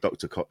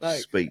Dr.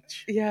 Cox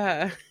speech.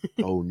 Yeah.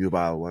 Oh,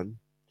 nubile one.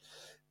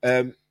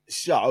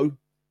 So,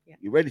 Yeah.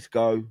 you're ready to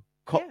go.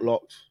 Cop Yeah.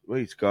 locked.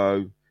 Ready to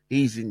go.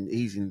 He's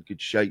in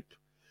good shape.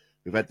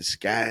 We've had the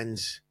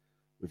scans.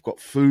 We've got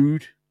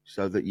food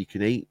so that you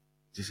can eat,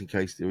 just in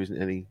case there isn't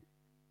any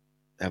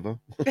ever.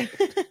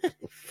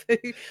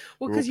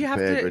 Well, because you have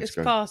prepared, to ready to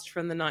go. fast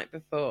from the night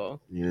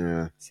before.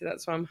 Yeah. So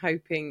that's why I'm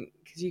hoping,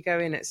 because you go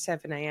in at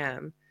 7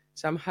 a.m.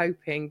 So I'm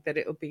hoping that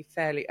it'll be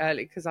fairly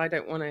early, because I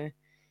don't want to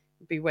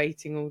be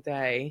waiting all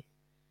day.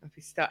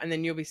 And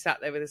then you'll be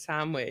sat there with a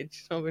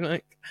sandwich. I'll be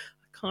like,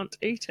 I can't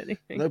eat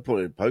anything. No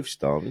point in both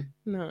starving.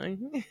 No. I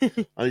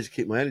need to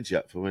keep my energy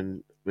up for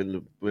when I'm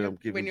giving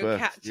birth. When you're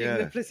catching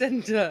the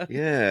placenta.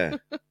 Yeah.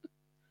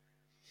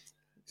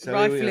 So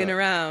rifling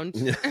around.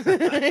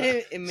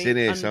 It's in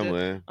here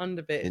somewhere.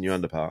 Under bits. In your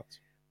underparts.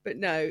 But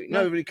no.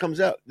 No, when it comes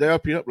out, they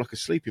open it up like a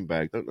sleeping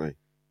bag, don't they?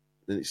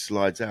 Then it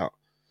slides out.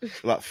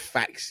 Like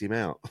fax him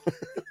out.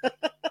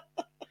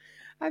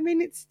 I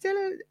mean, it's still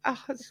a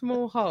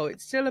small hole.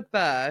 It's still a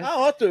birth.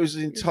 Oh, I thought it was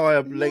the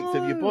entire length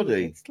of your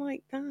body. It's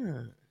like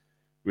that.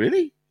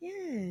 Really?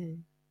 Yeah.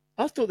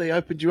 I thought they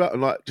opened you up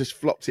and like just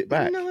flopped it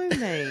back. No,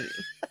 mate.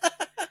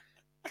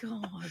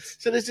 God.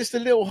 So there's just a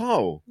little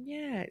hole.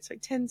 Yeah, it's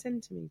like 10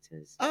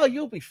 centimetres. Oh,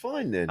 you'll be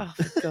fine then. Oh,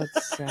 for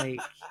God's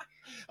sake.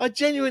 I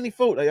genuinely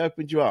thought they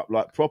opened you up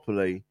like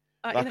properly.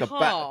 Like in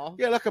half?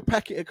 Yeah, like a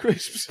packet of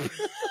crisps.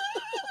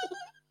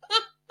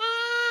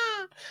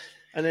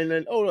 And then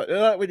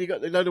like when you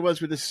got the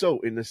ones with the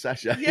salt in the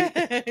sachet.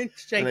 Yeah,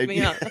 shake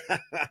me up.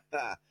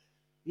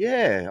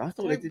 Yeah, I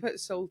thought Don't put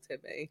salt in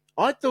me.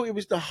 I thought it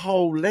was the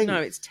whole length.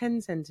 No, it's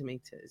 10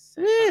 centimetres.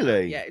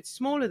 Really? Yeah, it's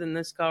smaller than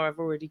the scar I've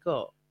already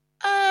got.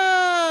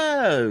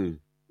 Oh.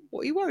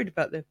 What are you worried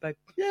about there, babe?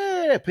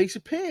 Yeah, piece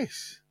of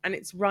piss. And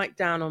it's right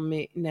down on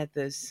me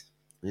nethers.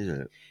 Is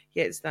it?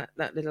 Yeah, it's that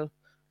little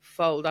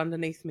fold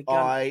underneath my gun.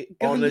 I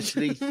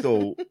honestly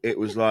thought it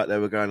was like they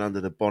were going under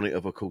the bonnet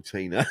of a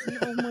Cortina.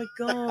 Oh my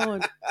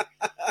God.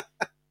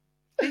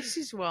 This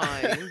is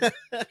why.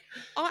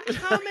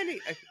 How many?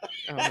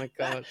 Oh my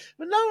God.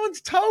 But no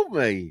one's told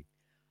me.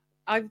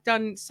 I've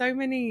done so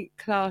many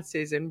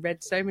classes and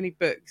read so many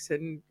books,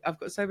 and I've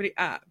got so many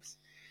apps.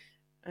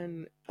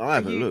 And I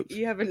haven't looked.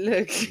 You haven't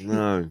looked.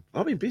 No,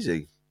 I've been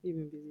busy. You've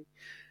been busy.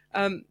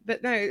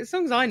 But no, as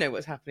long as I know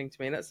what's happening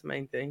to me, that's the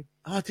main thing.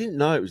 Oh, I didn't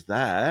know it was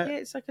that. Yeah,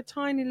 it's like a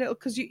tiny little,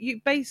 because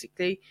you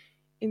basically,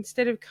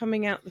 instead of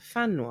coming out the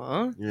fan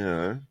noir,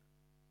 Yeah.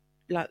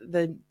 like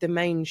the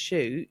main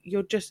chute,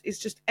 it's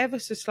just ever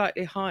so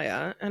slightly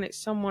higher, and it's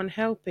someone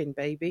helping,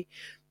 baby.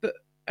 But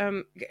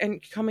and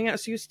coming out,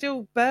 so you're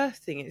still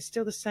birthing. It's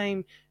still the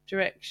same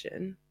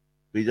direction.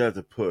 But you don't have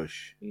to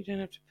push. You don't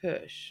have to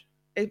push.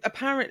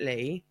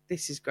 Apparently,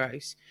 this is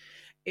gross.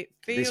 It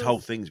feels... This whole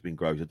thing's been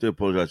gross. I do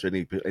apologise to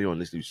anyone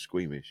listening who's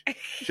squeamish.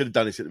 Should have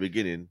done this at the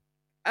beginning.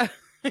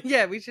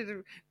 Yeah, we should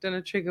have done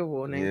a trigger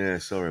warning. Yeah,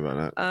 sorry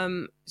about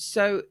that.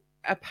 So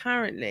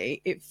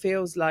apparently it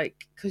feels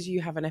like, because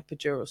you have an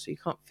epidural, so you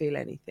can't feel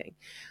anything,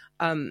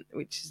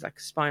 which is like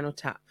a spinal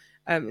tap.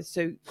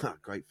 So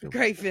Great film.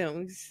 Great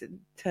films,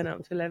 10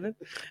 up to 11.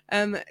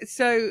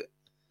 So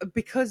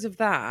because of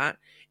that,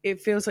 it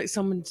feels like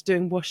someone's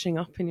doing washing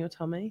up in your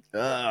tummy.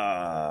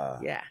 Ah.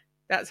 Yeah,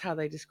 that's how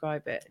they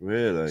describe it.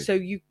 Really? So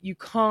you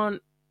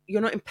can't,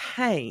 you're not in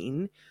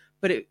pain,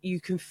 but you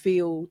can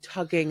feel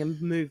tugging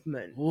and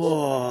movement.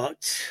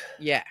 What?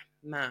 Yeah,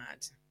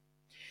 mad.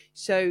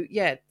 So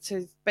yeah,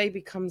 so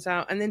baby comes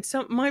out, and then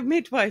my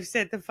midwife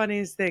said the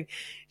funniest thing.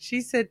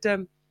 She said,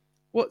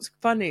 what's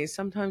funny is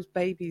sometimes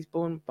babies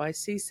born by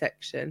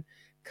C-section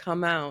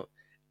come out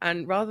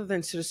And rather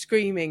than sort of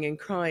screaming and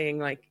crying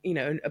like, you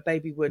know, a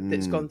baby would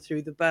that's gone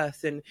through the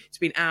birth and it's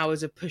been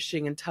hours of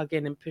pushing and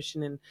tugging and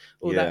pushing and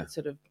all Yeah. that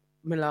sort of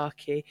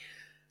malarkey,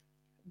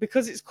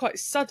 because it's quite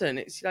sudden.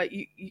 It's like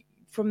you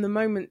from the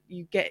moment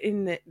you get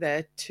in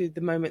there to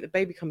the moment the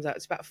baby comes out,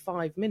 it's about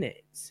 5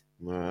 minutes.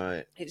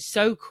 Right. It's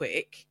so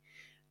quick.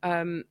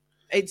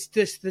 It's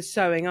just the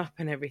sewing up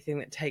and everything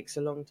that takes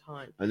a long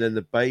time. And then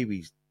the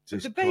baby's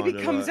just the baby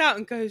kinda comes like, out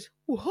and goes,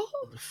 "What?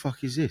 what the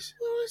fuck is this?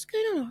 What's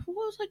going on?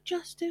 What was I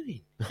just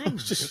doing? I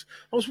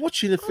was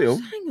watching a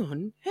film. Hang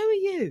on, who are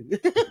you?"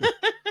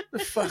 The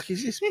fuck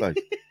is this place?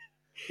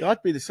 Yeah,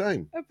 I'd be the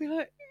same. I'd be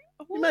like,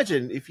 what?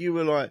 Imagine if you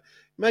were like,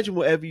 imagine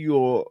whatever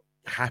your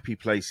happy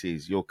place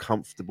is, your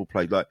comfortable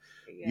place. Like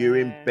you're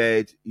in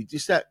bed, you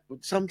just that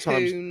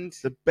sometimes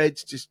Cocooned. the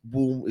bed's just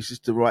warm, it's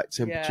just the right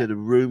temperature, Yeah. the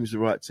room's the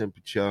right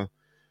temperature,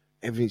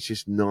 everything's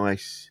just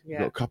nice. You've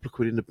got a couple of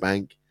quid in the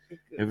bank.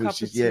 Everything's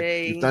just,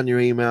 you've done your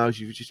emails,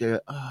 you've just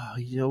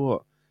you know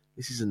what?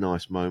 This is a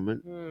nice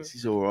moment. This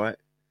is all right.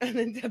 And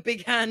then the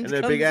big hand And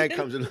then a big hand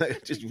comes and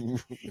like, just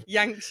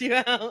yanks you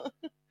out.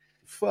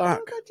 Fuck.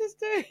 What was I just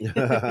doing?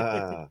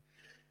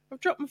 I've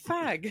dropped my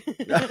fag.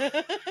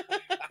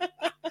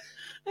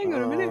 Hang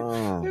on a minute.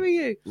 Oh, Who are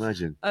you?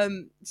 imagine.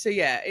 So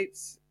yeah,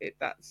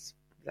 that's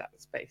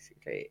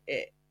basically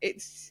it.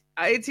 It's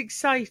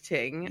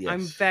exciting. Yes.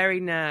 I'm very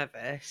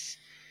nervous,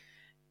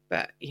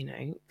 but you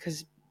know,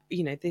 because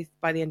you know,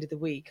 by the end of the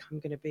week, I'm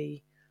going to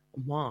be a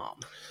mom.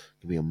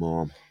 You'll be a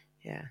mom.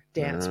 Yeah,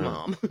 dance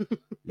mom.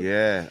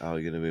 Yeah. Oh,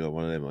 you're going to be like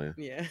one of them, are you?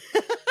 Yeah.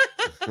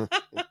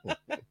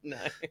 No.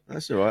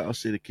 That's all right. I'll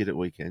see the kid at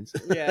weekends.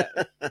 Yeah.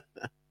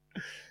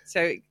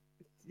 So,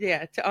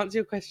 yeah, to answer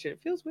your question,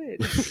 it feels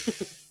weird.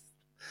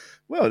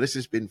 Well, this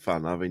has been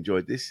fun. I've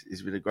enjoyed this.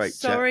 It's been a great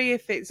chat. Sorry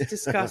if it's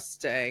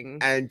disgusting.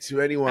 And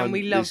to anyone And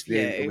we love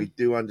listening, you. we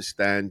do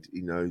understand,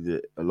 you know,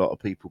 that a lot of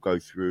people go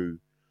through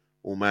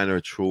all manner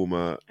of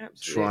trauma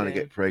trying to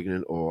get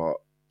pregnant or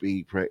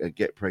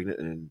get pregnant,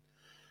 and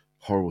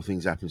horrible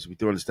things happen. So we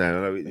do understand.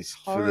 I know it's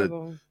for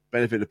the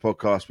benefit of the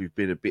podcast, we've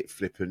been a bit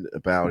flippant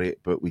about it,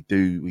 but we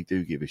do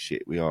give a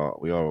shit. We are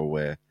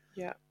aware.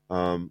 Yeah.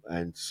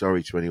 And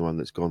sorry to anyone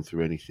that's gone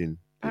through anything.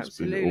 It's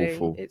been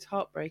awful. It's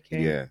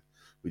heartbreaking. Yeah.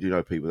 We do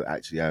know people that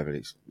actually have, and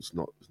it's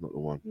not the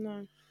one.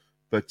 No.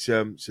 But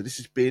so this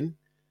has been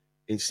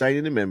Insane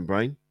in the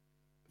Membrane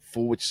 /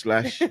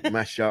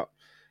 mashup.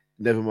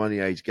 Never mind the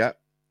age gap.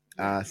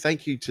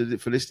 Thank you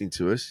for listening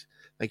to us.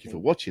 Thank you for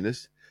watching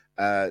us.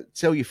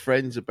 Tell your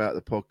friends about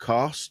the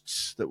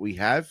podcasts that we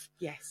have.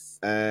 Yes.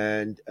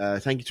 And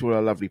thank you to all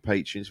our lovely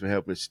patrons for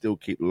helping us still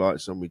keep the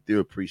lights on. We do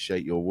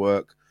appreciate your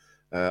work.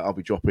 I'll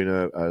be dropping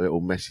a little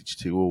message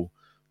to all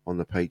on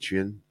the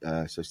Patreon.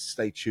 So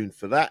stay tuned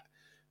for that.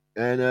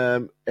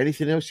 And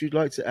anything else you'd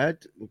like to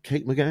add,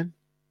 Kate McGann?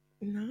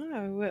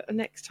 No. Well,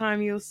 next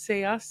time you'll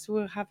see us,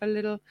 we'll have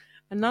another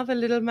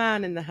little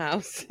man in the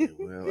house.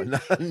 Well,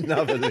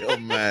 another little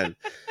man.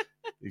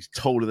 He's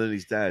taller than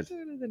his dad.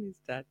 Taller than his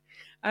dad.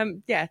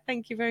 Yeah.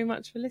 Thank you very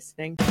much for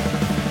listening.